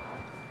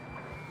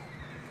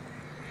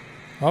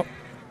 Oh.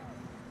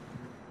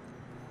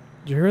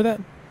 Did you hear that?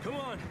 Come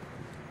on!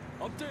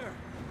 Up there!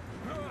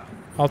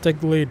 I'll take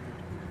the lead.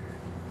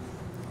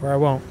 Or I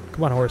won't.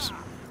 Come on, horse.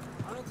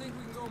 I don't think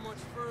we can go much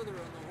further on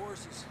the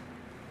horses.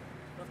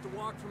 We'll have to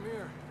walk from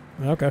here.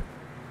 Okay.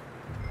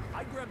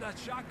 I'd grab that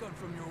shotgun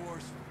from your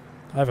horse.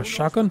 I have a Who knows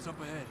shotgun? what's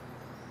up ahead?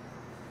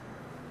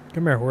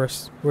 Come here,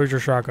 horse. Where's your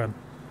shotgun?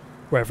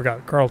 Wait, I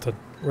forgot. Carlton.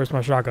 Where's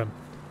my shotgun?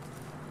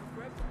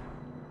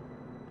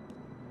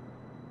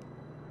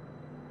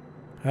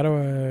 How do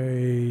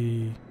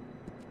I...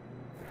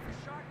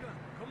 Shotgun,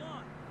 come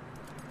on!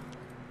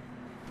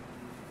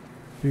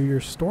 View your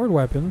stored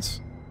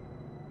weapons.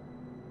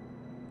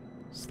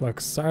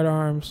 Select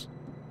sidearms.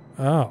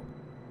 Oh.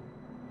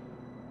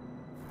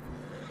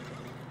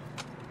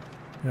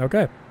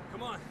 Okay.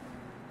 Come on!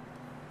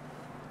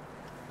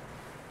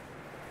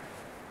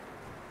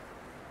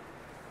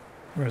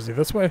 Where is he?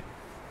 This way?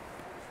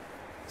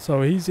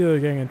 So he's either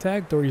getting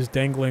attacked or he's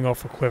dangling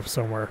off a cliff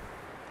somewhere.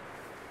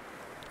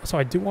 So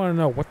I do want to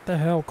know what the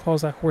hell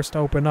caused that horse to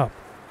open up.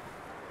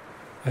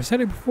 I've said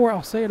it before,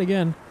 I'll say it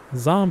again.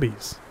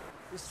 Zombies.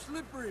 It's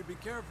slippery, be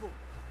careful.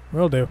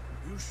 Will do.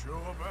 You sure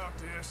about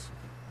this?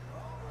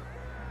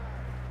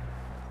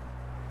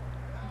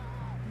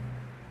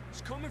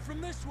 It's coming from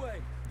this way.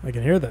 I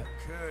can hear that.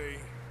 Okay,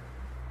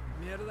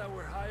 Mierda, that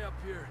we're high up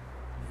here.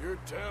 you're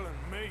telling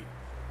me.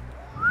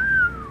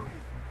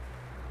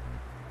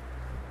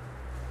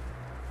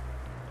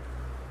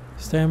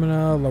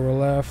 Stamina, lower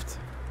left.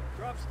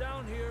 Drops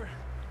down here.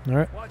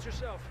 Alright. Watch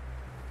yourself.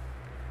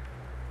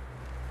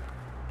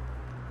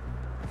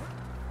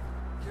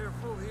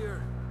 Careful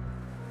here.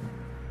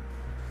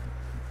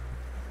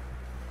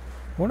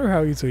 Wonder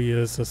how easy it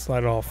is to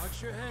slide off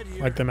Watch your head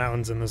here. like the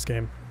mountains in this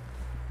game.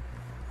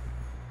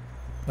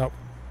 Oh,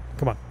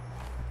 come on.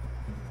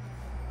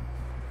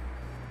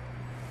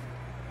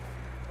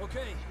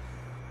 Okay.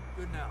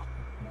 Good now.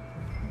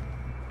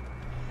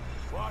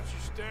 Watch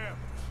your step.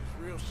 This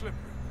is real slippery.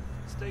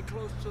 Stay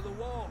close to the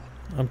wall.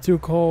 I'm too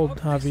cold, Up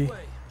this Javi. way.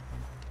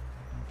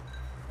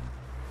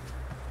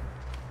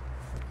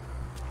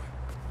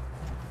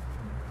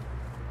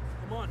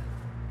 Come on.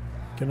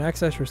 Can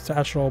access your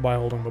satchel by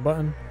holding the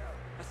button.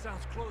 That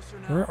sounds closer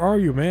now. Where are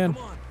you, man?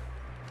 Come on.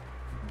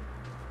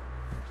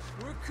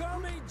 We're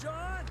coming,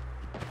 John.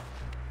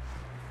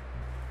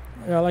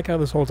 Yeah, I like how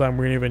this whole time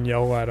we didn't even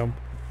yell at him.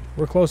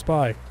 We're close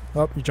by.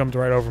 Oh, you jumped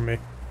right over me.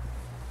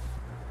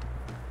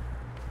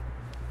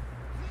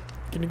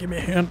 Can you give me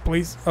a hand,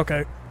 please?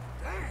 Okay.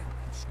 Damn,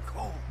 it's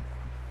cold.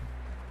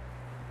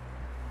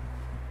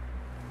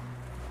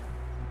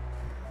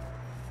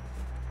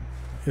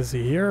 Is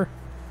he here?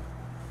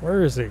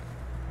 Where is he?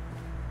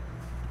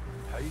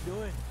 How you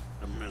doing?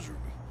 I'm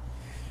miserable.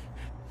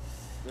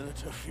 Been a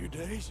tough few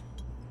days.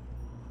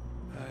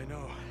 I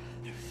know.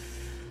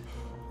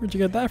 Where'd you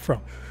get that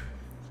from?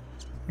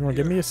 You want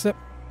to give me a sip?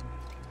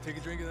 Take a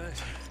drink of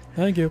that.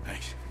 Thank you.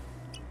 Thanks.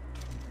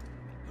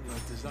 I'm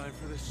not designed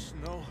for this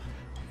snow.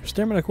 Your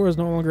stamina core is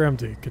no longer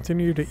empty.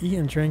 Continue to eat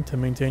and drink to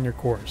maintain your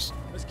course.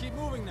 Let's keep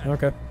moving then.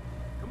 Okay.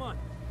 Come on.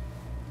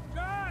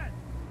 John!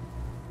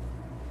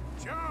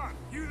 John,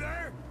 you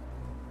there?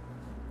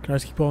 Can I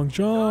just keep calling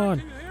John?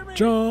 Can you hear me?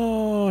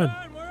 John!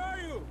 John, where are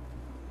you?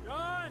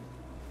 John!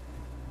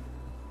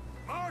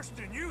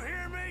 Marston, you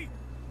hear me?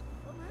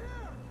 I'm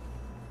here.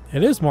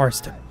 It is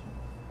Marston.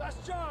 That's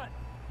John.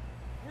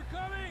 We're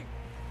coming.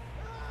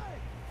 Hey!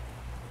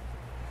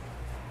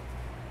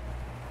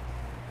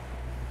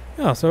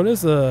 Oh, so it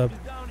is a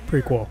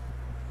prequel.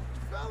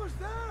 Fellas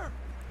there.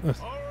 I All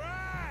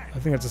right.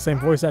 think it's the same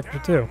voice actor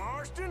too.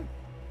 Marston.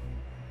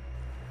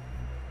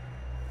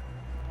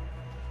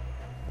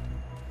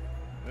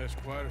 That's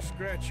quite a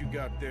scratch you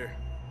got there.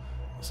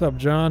 What's up,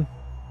 John?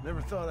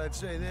 Never thought I'd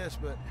say this,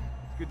 but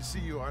it's good to see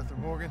you, Arthur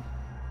Morgan.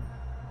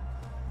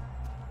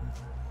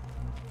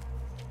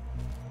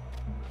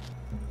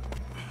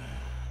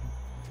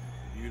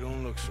 You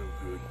don't look so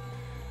good.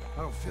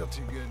 I don't feel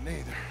too good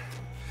neither.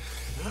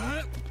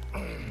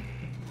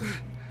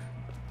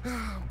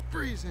 I'm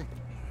freezing.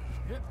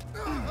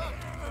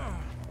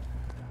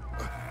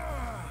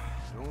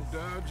 Don't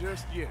die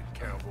just yet,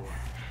 cowboy.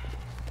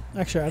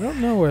 Actually, I don't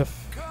know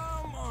if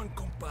Come on,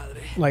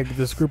 compadre. like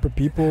this group of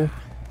people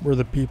were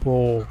the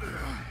people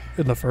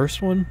in the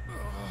first one.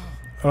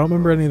 I don't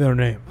remember any of their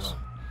names.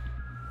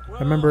 I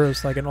remember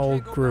it's like an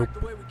old group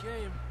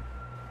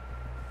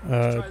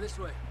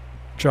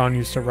John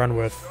used to run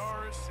with,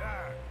 Sorry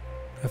side.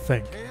 I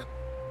think. Can't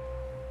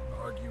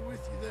argue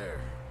with you there.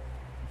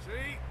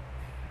 See?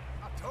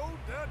 I told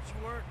Dutch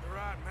you weren't the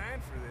right man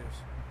for this.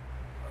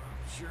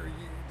 I'm sure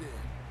you did.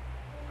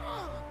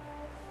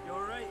 You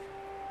alright?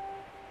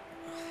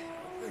 I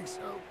think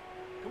so.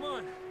 Come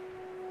on.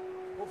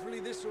 Hopefully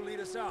this will lead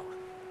us out.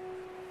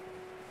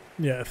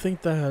 Yeah, I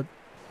think that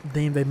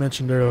name they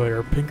mentioned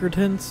earlier,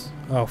 Pinkertons?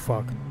 Oh,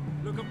 fuck.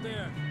 Look up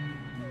there.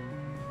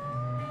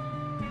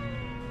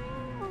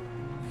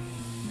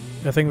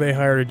 I think they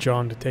hired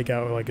John to take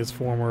out like his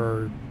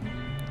former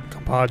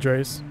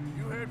compadres.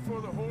 You head for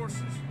the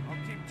horses. I'll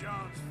keep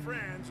John's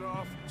friends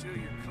off until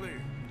you're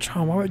clear.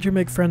 John, why would you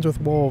make friends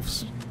with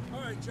wolves?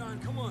 Alright,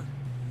 John, come on.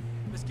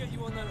 Let's get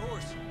you on that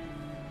horse.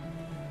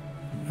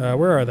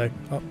 Where are they?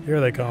 Oh, here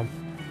they come.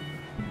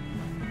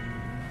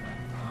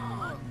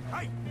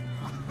 Hey!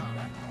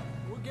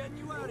 We're getting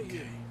you out of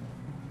here.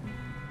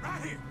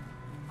 Right here!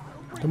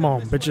 Come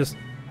on, bitches.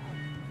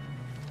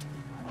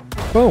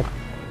 Boom!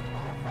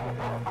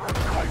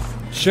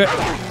 Shit!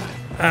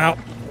 Ow!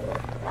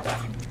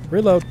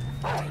 Reload!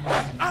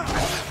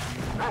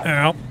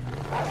 Ow!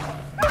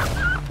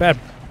 Bad.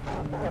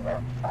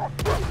 Got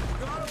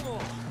 'em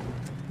all.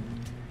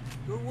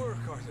 Good work,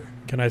 Arthur.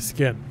 Can I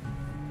skin?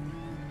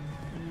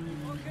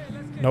 Okay,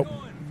 let's get Nope.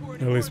 going before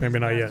At least maybe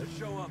not yet. bastards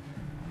show up.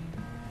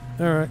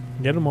 Alright,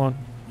 get him on.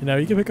 You know,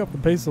 you can pick up the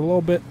pace a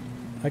little bit.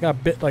 I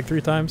got bit like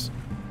 3 times.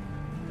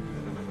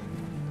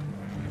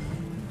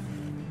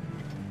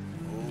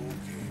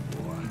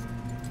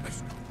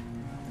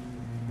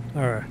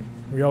 Alright,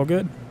 we all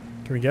good?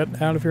 Can we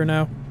get out of here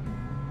now?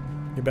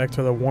 Get back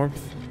to the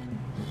warmth?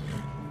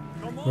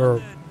 Come on, Or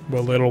then.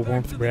 what little Back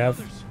warmth to we the have.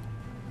 others.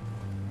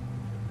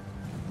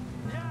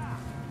 Yeah.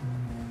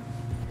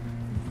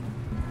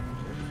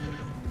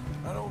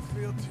 I don't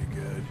feel too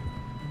good.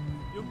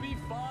 You'll be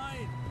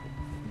fine.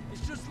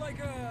 It's just like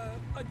a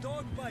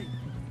dog bite.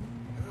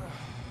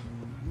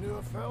 Knew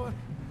a fella,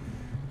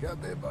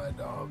 got bit by a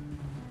dog,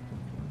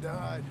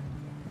 died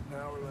an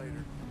hour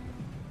later.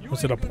 You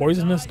Was it ain't a gonna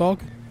poisonous die. dog?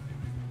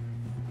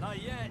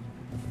 Not yet.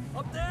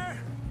 Up there?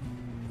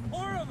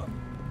 More of them.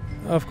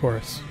 Of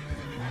course.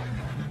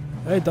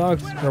 Hey,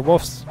 dogs. Or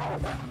wolves. I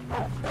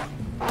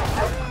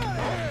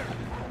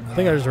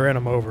think I just ran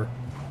them over.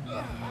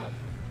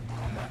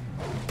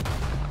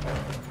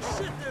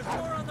 Shit, there's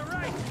more on the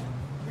right.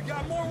 We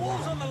got more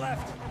wolves on the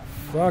left.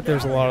 Fuck,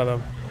 there's a lot of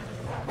them.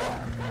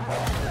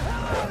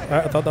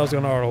 I thought that was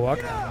going to auto-lock.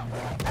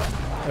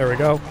 There we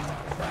go.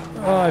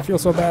 Oh, I feel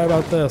so bad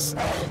about this.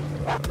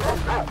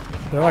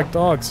 They're like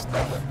dogs.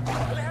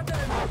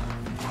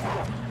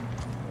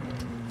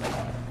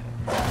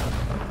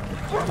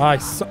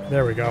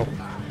 There we go.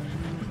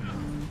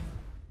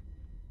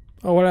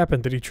 Oh, what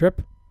happened? Did he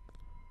trip?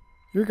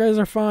 You guys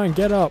are fine.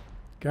 Get up.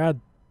 God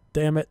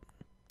damn it.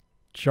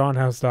 John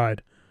has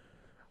died.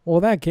 Well,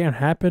 that can't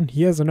happen.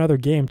 He has another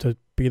game to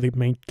be the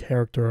main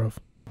character of.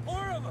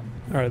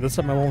 Alright, this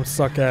time I won't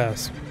suck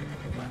ass.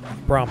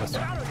 Promise.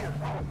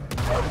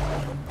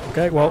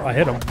 Okay, well, I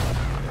hit him.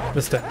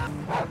 Missed it.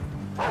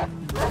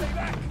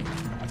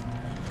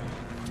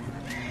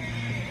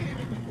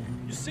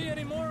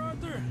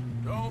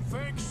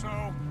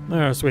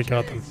 Oh, sweet,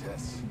 got them.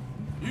 Jesus.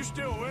 You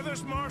still with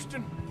us,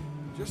 Marston?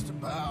 Just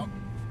about.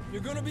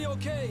 You're gonna be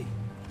okay.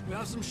 We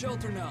have some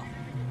shelter now.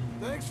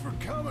 Thanks for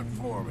coming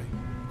for me.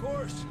 Of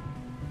course.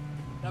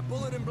 That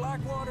bullet in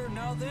Blackwater,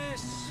 now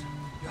this.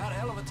 You had a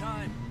hell of a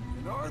time.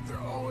 And Arthur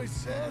always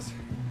says,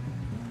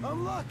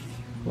 I'm lucky.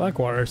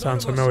 Blackwater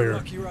sounds None of us are familiar.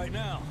 lucky right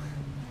now.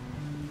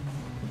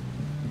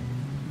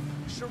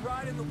 Should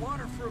ride in the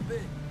water for a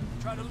bit.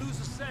 Try to lose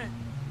the scent.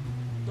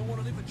 Don't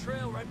want to leave a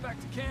trail right back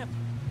to camp.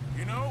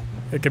 You know,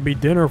 It could be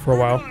dinner for a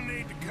we're while. gonna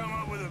need to come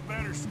up with a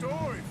better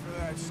story for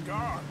that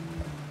scar.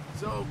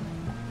 So,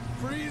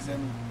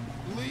 freezing,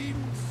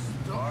 bleeding,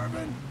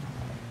 starving,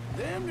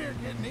 damn near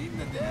getting eaten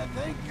to death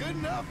ain't good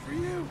enough for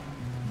you.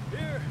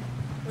 Here,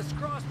 let's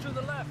cross to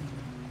the left.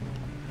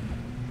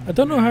 I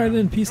don't know how I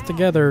didn't piece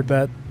together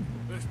that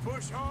Let's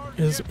push hard.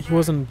 he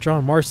wasn't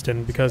John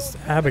Marston because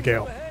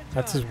Abigail,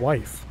 that's his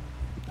wife.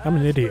 I'm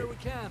an That's idiot. where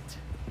we camped.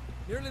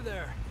 Nearly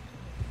there.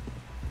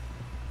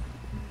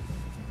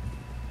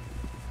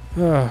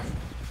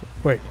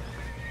 Wait.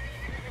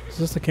 Is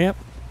this the camp?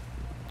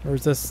 Or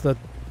is this the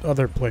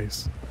other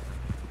place?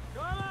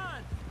 Come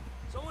on!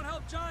 Someone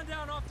help John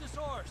down off this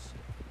horse.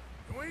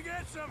 Can we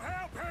get some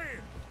help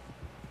here?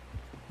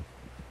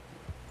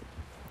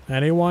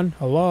 Anyone?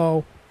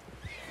 Hello?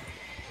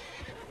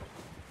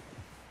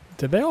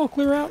 Did they all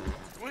clear out?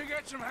 Can we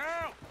get some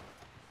help?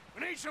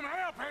 We need some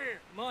help here.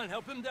 Come on,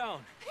 help him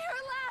down.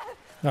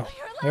 Oh,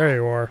 there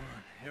you are.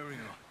 Here we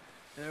go.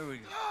 There we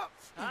go.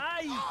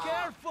 Ay,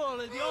 careful,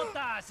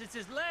 idiotas! It's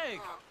his leg.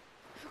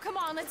 Come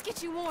on, let's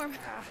get you warm.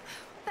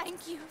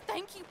 Thank you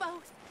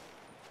both.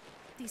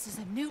 This is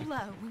a new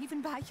low,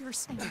 even by your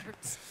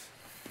standards.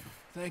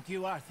 Thank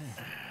you, Arthur.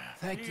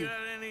 Thank you. Got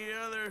any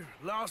other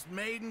lost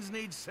maidens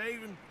need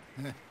saving?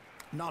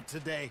 Not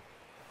today.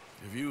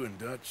 Have you and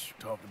Dutch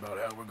talked about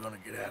how we're gonna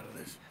get out of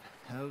this?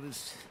 I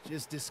was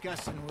just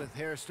discussing with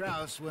Herr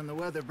Strauss when the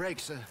weather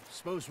breaks.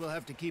 Suppose we'll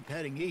have to keep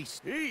heading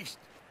east. East?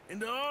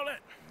 Into all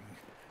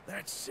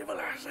that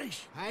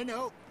civilization. I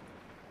know.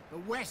 The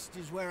west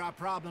is where our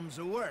problems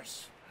are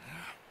worse.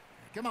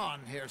 Come on,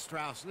 Herr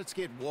Strauss. Let's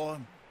get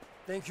warm.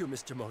 Thank you,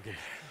 Mr. Morgan.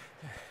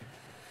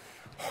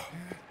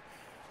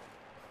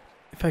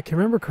 If I can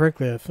remember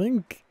correctly, I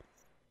think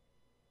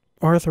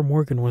Arthur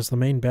Morgan was the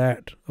main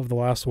bad of the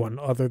last one,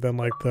 other than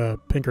like the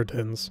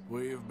Pinkertons.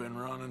 We've been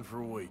running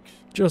for weeks.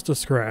 Just a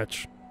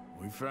scratch.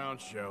 We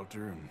found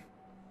shelter and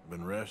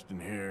been resting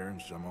here in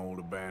some old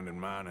abandoned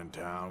mining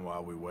town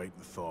while we wait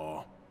the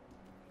thaw.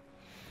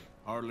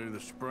 Hardly the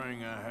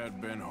spring I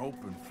had been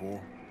hoping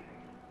for.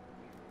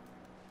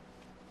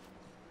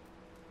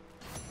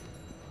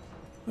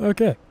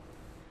 Okay.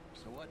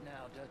 So what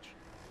now, Dutch?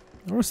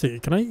 I want to see.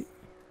 Can I?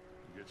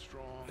 Get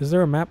strong, Is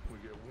there a map? we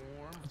get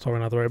warm. That's probably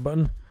not the right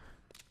button.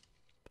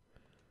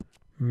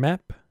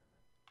 Map.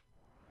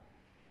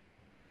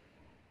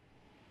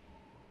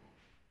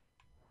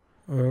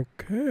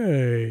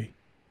 Okay.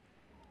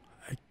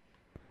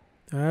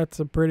 That's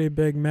a pretty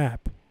big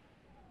map.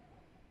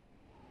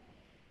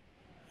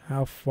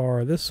 How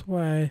far this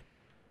way?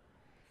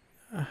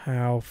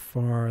 How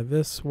far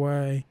this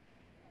way?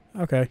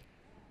 Okay.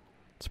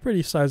 It's a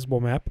pretty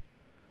sizable map.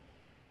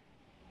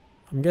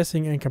 I'm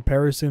guessing in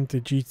comparison to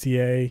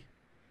GTA,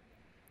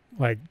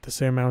 like the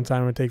same amount of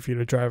time it would take for you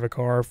to drive a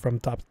car from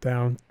top to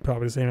down,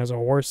 probably the same as a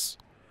horse.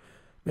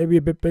 Maybe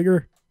a bit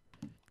bigger.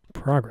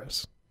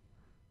 Progress.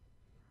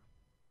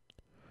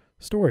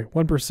 Story,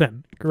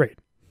 1%. Great.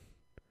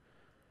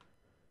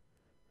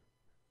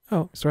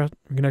 Oh, so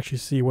we can actually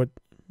see what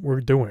we're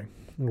doing,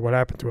 or what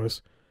happened to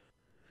us.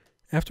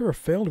 After a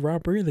failed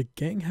robbery, the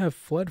gang have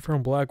fled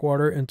from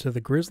Blackwater into the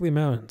Grizzly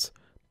Mountains,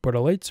 but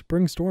a late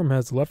spring storm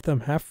has left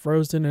them half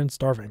frozen and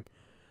starving.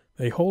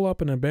 They hole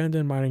up an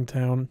abandoned mining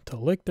town to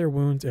lick their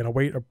wounds and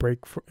await a break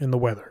in the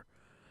weather.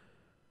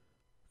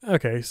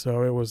 Okay,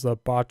 so it was a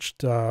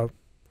botched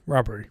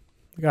robbery.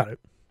 Got it.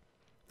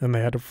 Then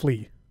they had to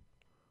flee.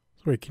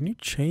 So wait, can you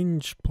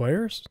change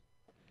players?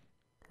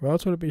 Well,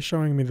 else would it be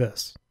showing me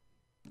this?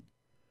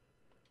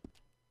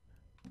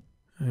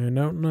 I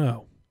don't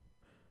know.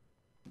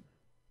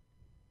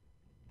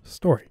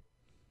 Story.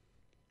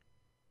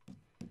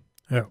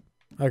 Oh,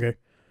 okay.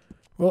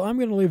 Well, I'm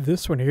going to leave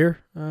this one here.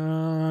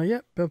 Yeah,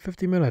 about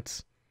 50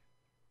 minutes.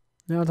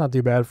 No, it's not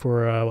too bad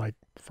for, like,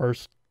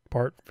 first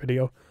part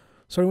video.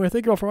 So anyway,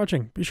 thank you all for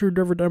watching. Be sure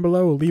to over down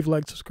below, leave a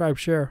like, subscribe,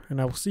 share, and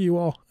I will see you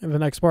all in the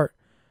next part.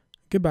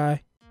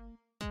 Goodbye.